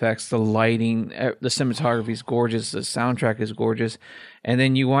special effects, the lighting, the cinematography is gorgeous. The soundtrack is gorgeous. And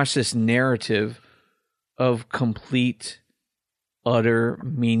then you watch this narrative of complete, utter,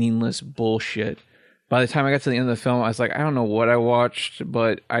 meaningless bullshit. By the time I got to the end of the film, I was like, I don't know what I watched,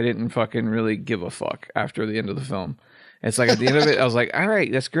 but I didn't fucking really give a fuck after the end of the film. It's like at the end of it, I was like, all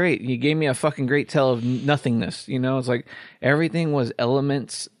right, that's great. You gave me a fucking great tale of nothingness. It's like everything was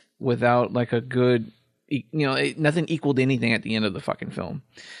elements without like a good, nothing equaled anything at the end of the fucking film,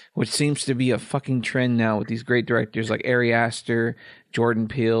 which seems to be a fucking trend now with these great directors like Ari Aster, Jordan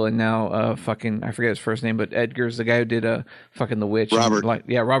Peele, and now I forget his first name, but Edgar's the guy who did fucking The Witch. Robert.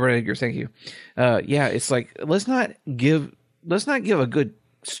 Robert Edgers. Thank you. It's like let's not give a good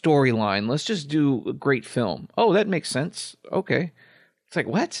storyline. Let's just do a great film. Oh, that makes sense. Okay. It's like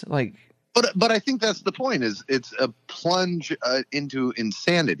what? Like, but I think that's the point. Is it's a plunge into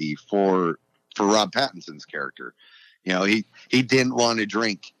insanity for Rob Pattinson's character. He didn't want to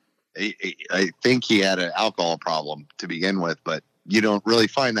drink. I think he had an alcohol problem to begin with, but you don't really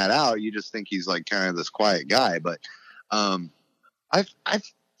find that out. You just think he's like kind of this quiet guy. But I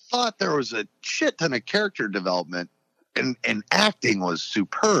thought there was a shit ton of character development, and acting was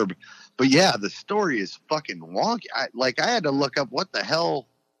superb. But yeah, the story is fucking wonky. I had to look up what the hell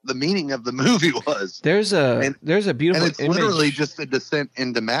the meaning of the movie was. There's a beautiful, and it's literally just a descent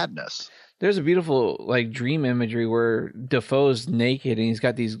into madness. There's a beautiful like dream imagery where Defoe's naked and he's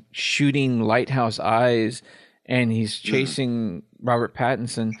got these shooting lighthouse eyes and he's chasing Robert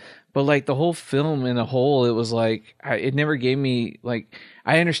Pattinson. But like the whole film in a whole, it was like it never gave me like,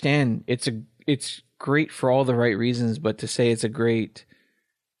 I understand it's great for all the right reasons, but to say it's a great,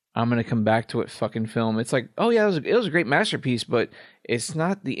 I'm gonna come back to it fucking film, it's like, oh yeah, it was a great masterpiece, but it's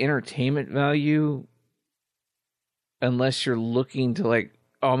not the entertainment value unless you're looking to like,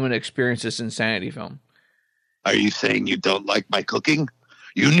 oh, I'm going to experience this insanity film. Are you saying you don't like my cooking?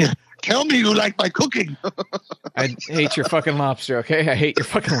 Tell me you like my cooking. I hate your fucking lobster, okay? I hate your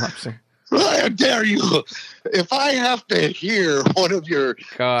fucking lobster. How dare you? If I have to hear one of your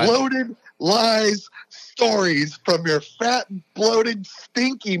bloated lies, stories from your fat, bloated,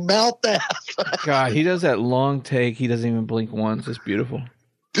 stinky mouth ass. God, he does that long take. He doesn't even blink once. It's beautiful.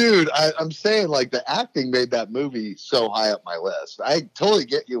 Dude, I'm saying like the acting made that movie so high up my list. I totally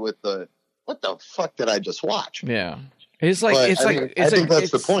get you with what the fuck did I just watch? Yeah. It's like, I think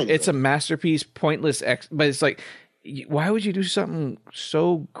that's the point. It's a masterpiece, pointless, but it's like, why would you do something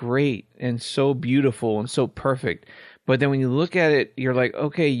so great and so beautiful and so perfect? But then when you look at it, you're like,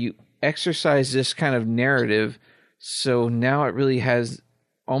 okay, you exercise this kind of narrative. So now it really has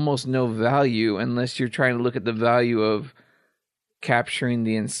almost no value unless you're trying to look at the value of capturing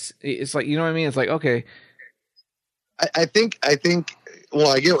it's like, you know what I mean? It's like, okay, I think. Well,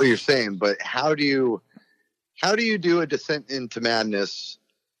 I get what you're saying, but how do you do a descent into madness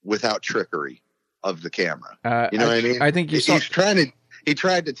without trickery of the camera? You know what I mean? I think he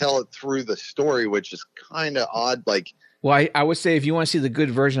tried to tell it through the story, which is kind of odd. Like, well, I would say if you want to see the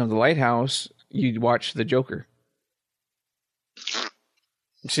good version of The Lighthouse, you'd watch The Joker.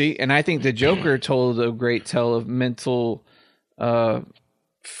 See, and I think The Joker told a great tale of mental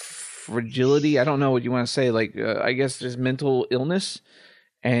fragility. I don't know what you want to say. Like, I guess there's mental illness,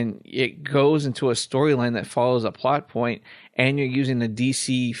 and it goes into a storyline that follows a plot point, and you're using a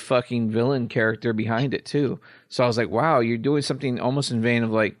DC fucking villain character behind it too. So I was like, wow, you're doing something almost in vain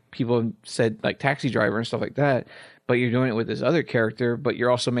of like people have said like Taxi Driver and stuff like that, but you're doing it with this other character, but you're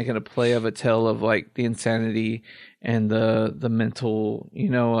also making a play of a tale of like the insanity and the mental,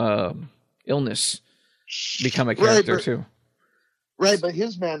 illness become a character too. Right, but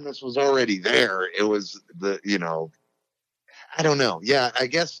his madness was already there. It was I don't know. Yeah, I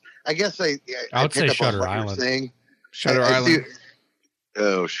guess I would say Shutter Island. Shutter Island.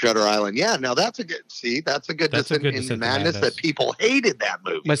 Shutter Island. Yeah, now that's a good descent into madness that people hated that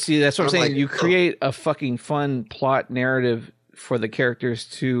movie. But see, that's what I'm saying. Like, you create a fucking fun plot narrative for the characters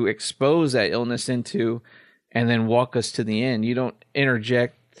to expose that illness into and then walk us to the end. You don't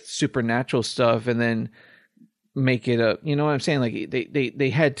interject supernatural stuff and then make it a, you know what I'm saying? Like they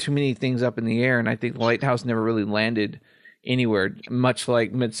had too many things up in the air, and I think Lighthouse never really landed anywhere, much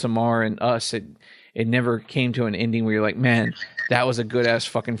like Midsommar and Us. It never came to an ending where you're like, man, that was a good ass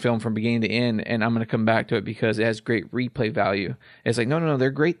fucking film from beginning to end, and I'm going to come back to it because it has great replay value. It's like, no,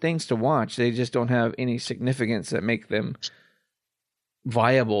 they're great things to watch. They just don't have any significance that make them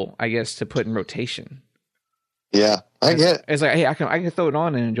viable, I guess, to put in rotation. Yeah, I get it. It's like, hey, I can throw it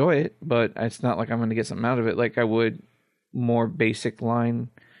on and enjoy it, but it's not like I'm going to get something out of it like I would more basic line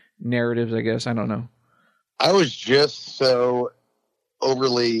narratives, I guess. I don't know. I was just so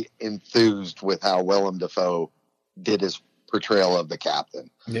overly enthused with how Willem Dafoe did his portrayal of the captain.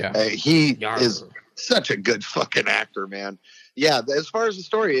 Yeah. He is such a good fucking actor, man. Yeah, as far as the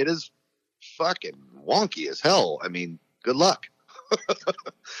story, it is fucking wonky as hell. I mean, good luck.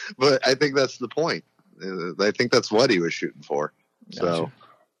 But I think that's the point. I think that's what he was shooting for. Gotcha. So,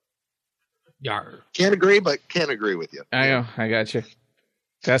 Yar. can't agree, but can't agree with you. I know. I got you.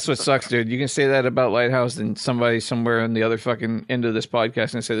 That's what sucks, dude. You can say that about Lighthouse, and somebody somewhere on the other fucking end of this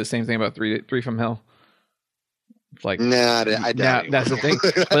podcast can say the same thing about Three from Hell. It's like, nah, I doubt that's the thing.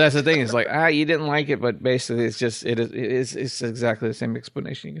 But that's the thing. It's like, you didn't like it, but basically, it's just it's exactly the same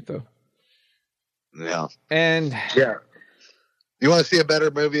explanation you can throw. Yeah. And yeah. You want to see a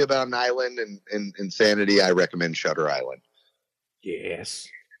better movie about an island and insanity? I recommend Shutter Island. Yes.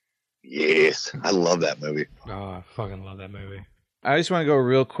 I love that movie. Oh, I fucking love that movie. I just want to go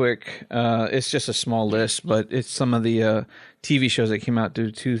real quick. It's just a small list, but it's some of the TV shows that came out through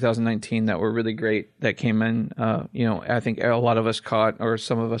 2019 that were really great that came in. I think a lot of us caught, or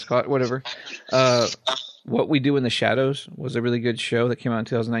some of us caught, whatever. What We Do in the Shadows was a really good show that came out in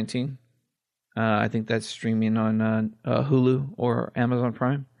 2019. I think that's streaming on Hulu or Amazon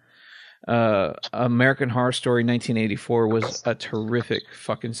Prime. American Horror Story 1984 was a terrific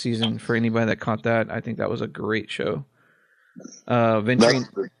fucking season for anybody that caught that. I think that was a great show. I haven't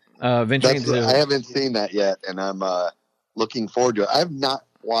seen that yet, and I'm looking forward to it. I have not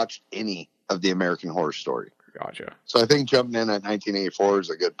watched any of the American Horror Story. Gotcha. So I think jumping in at 1984 is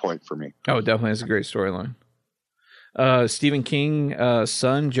a good point for me. Oh, definitely. It's a great storyline. Stephen King's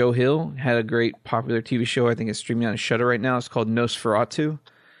son, Joe Hill, had a great popular TV show. I think it's streaming on Shudder right now. It's called Nosferatu,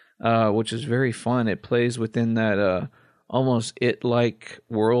 which is very fun. It plays within that almost It-like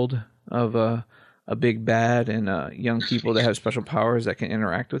world of a big bad and young people that have special powers that can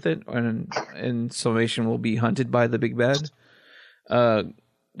interact with it, and in summation will be hunted by the big bad.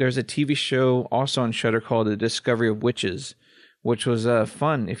 There's a TV show also on Shudder called The Discovery of Witches, which was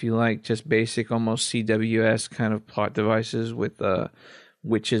fun if you like just basic, almost CWS kind of plot devices with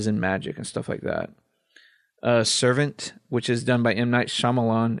witches and magic and stuff like that. Servant, which is done by M. Night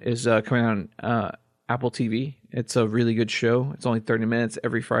Shyamalan, is coming on Apple TV. It's a really good show. It's only 30 minutes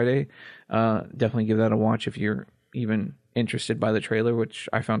every Friday. Definitely give that a watch if you're even interested by the trailer, which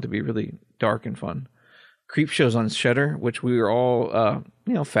I found to be really dark and fun. Creepshow's on Shudder, which we were all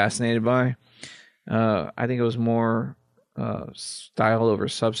fascinated by. I think it was more style over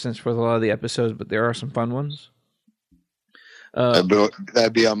substance for a lot of the episodes, but there are some fun ones.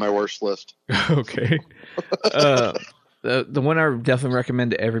 That'd be on my worst list. Okay. The one I definitely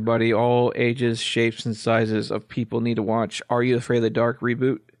recommend to everybody, all ages, shapes, and sizes of people need to watch, Are You Afraid of the Dark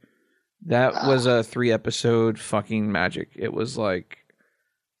reboot. That was a 3-episode fucking magic. It was like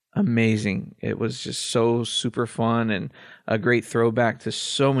amazing. It was just so super fun and a great throwback to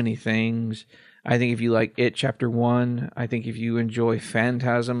so many things. I think if you like It Chapter 1, I think if you enjoy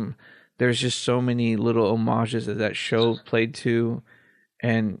Phantasm, there's just so many little homages that show played to,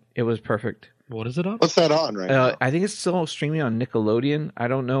 and it was perfect. What is it on? What's that on right now? I think it's still streaming on Nickelodeon. I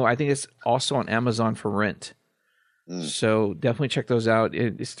don't know. I think it's also on Amazon for rent. So definitely check those out.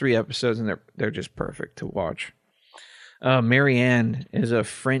 It's 3 episodes, and they're just perfect to watch. Marianne is a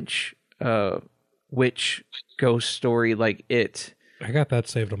French witch ghost story like It. I got that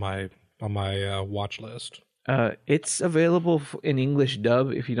saved on my watch list. It's available in English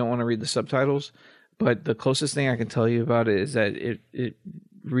dub if you don't want to read the subtitles. But the closest thing I can tell you about it is that it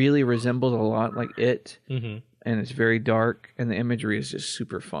really resembles a lot like It, and it's very dark, and the imagery is just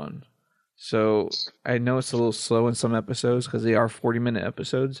super fun. So I know it's a little slow in some episodes because they are 40-minute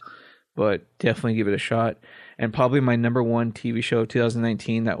episodes, but definitely give it a shot. And probably my number one TV show of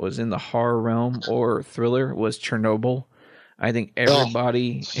 2019 that was in the horror realm or thriller was Chernobyl. I think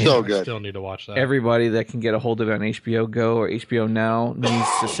everybody, so good. I still need to watch that. everybody that can get a hold of it on HBO Go or HBO Now needs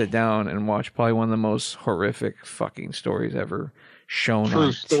to sit down and watch probably one of the most horrific fucking stories ever shown True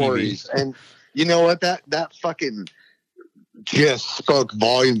on stories. TV. And you know what? That fucking just spoke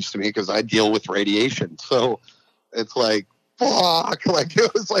volumes to me because I deal with radiation. So it's like, fuck. Like,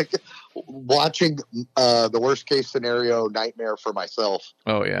 it was like watching the worst case scenario nightmare for myself.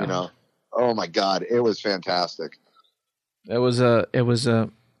 Oh yeah, You know? Oh my God. It was fantastic. it was a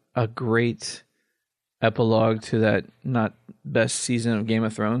great epilogue to that not best season of Game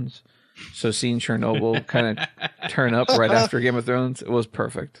of Thrones. So seeing Chernobyl kind of turn up right after Game of Thrones, it was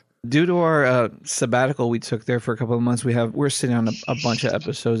perfect. Due to our sabbatical we took there for a couple of months, we're sitting on a bunch of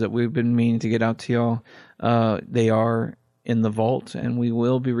episodes that we've been meaning to get out to y'all. They are in the vault, and we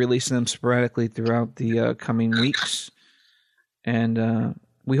will be releasing them sporadically throughout the coming weeks. And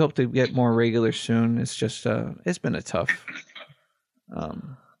we hope to get more regular soon. It's just it's been a tough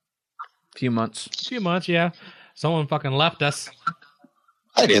few months. Few months, yeah. Someone fucking left us.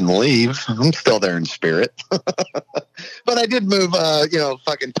 I didn't leave. I'm still there in spirit. But I did move,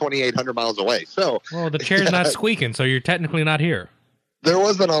 fucking 2,800 miles away. So, Well, the chair's not squeaking, so you're technically not here. there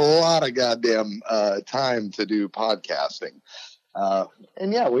wasn't a lot of goddamn time to do podcasting.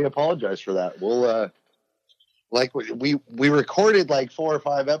 And yeah, we apologize for that. We'll, we recorded like 4 or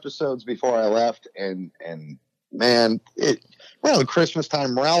 5 episodes before I left, and man, around Christmas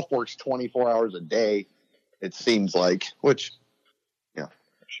time, Ralph works 24 hours a day, it seems like, which,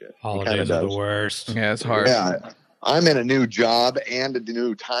 shit. he kinda Holidays are the does. worst. Yeah, it's hard. Yeah, I'm in a new job and a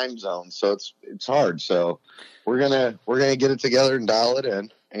new time zone, so it's hard. So we're gonna get it together and dial it in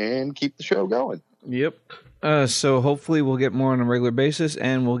and keep the show going. Yep. So hopefully we'll get more on a regular basis,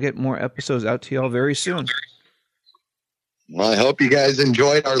 and we'll get more episodes out to y'all very soon. Well, I hope you guys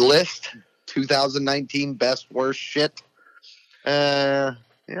enjoyed our list. 2019 best worst shit. Yeah,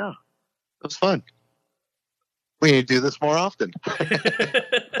 it was fun. We need to do this more often.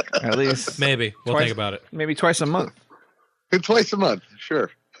 At least Maybe. We'll Twice. think about it. maybe twice a month. Twice a month,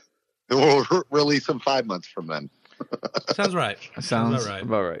 sure. And we'll release them 5 months from then. Sounds right. Sounds about right.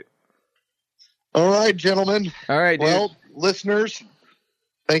 about right. All right, gentlemen. All right, dude. Well, listeners,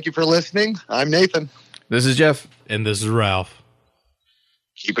 thank you for listening. I'm Nathan. This is Jeff. And this is Ralph.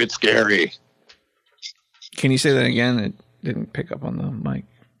 Keep it scary. Can you say that again? It didn't pick up on the mic.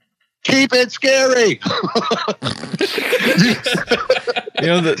 Keep it scary. You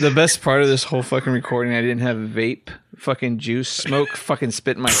know, the best part of this whole fucking recording, I didn't have vape, fucking juice, smoke, fucking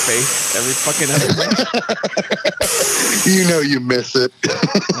spit in my face every fucking episode. You know you miss it.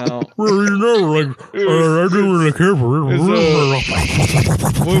 No. Well, you know, like, I don't really care for it.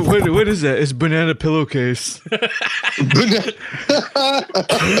 What is that? It's banana pillowcase.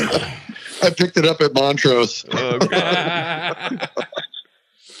 I picked it up at Montrose. Oh, God.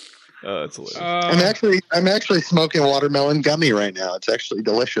 Oh, that's hilarious. I'm actually smoking watermelon gummy right now. It's actually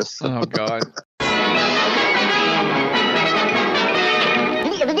delicious. Oh, God.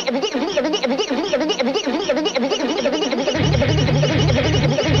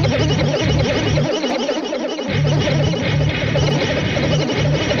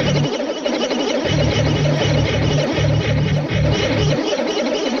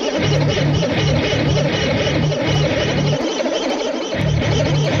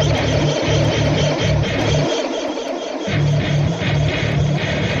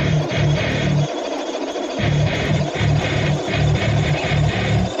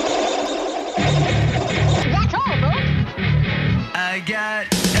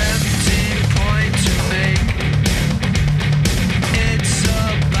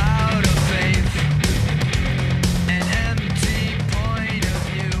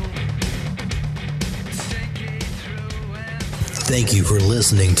 Thank you for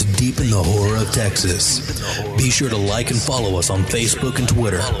listening to Deep in the Horror of Texas. Be sure to like and follow us on Facebook and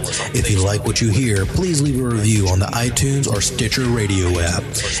Twitter. If you like what you hear, please leave a review on the iTunes or Stitcher radio app.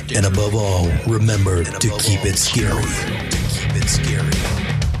 And above all, remember to keep it scary.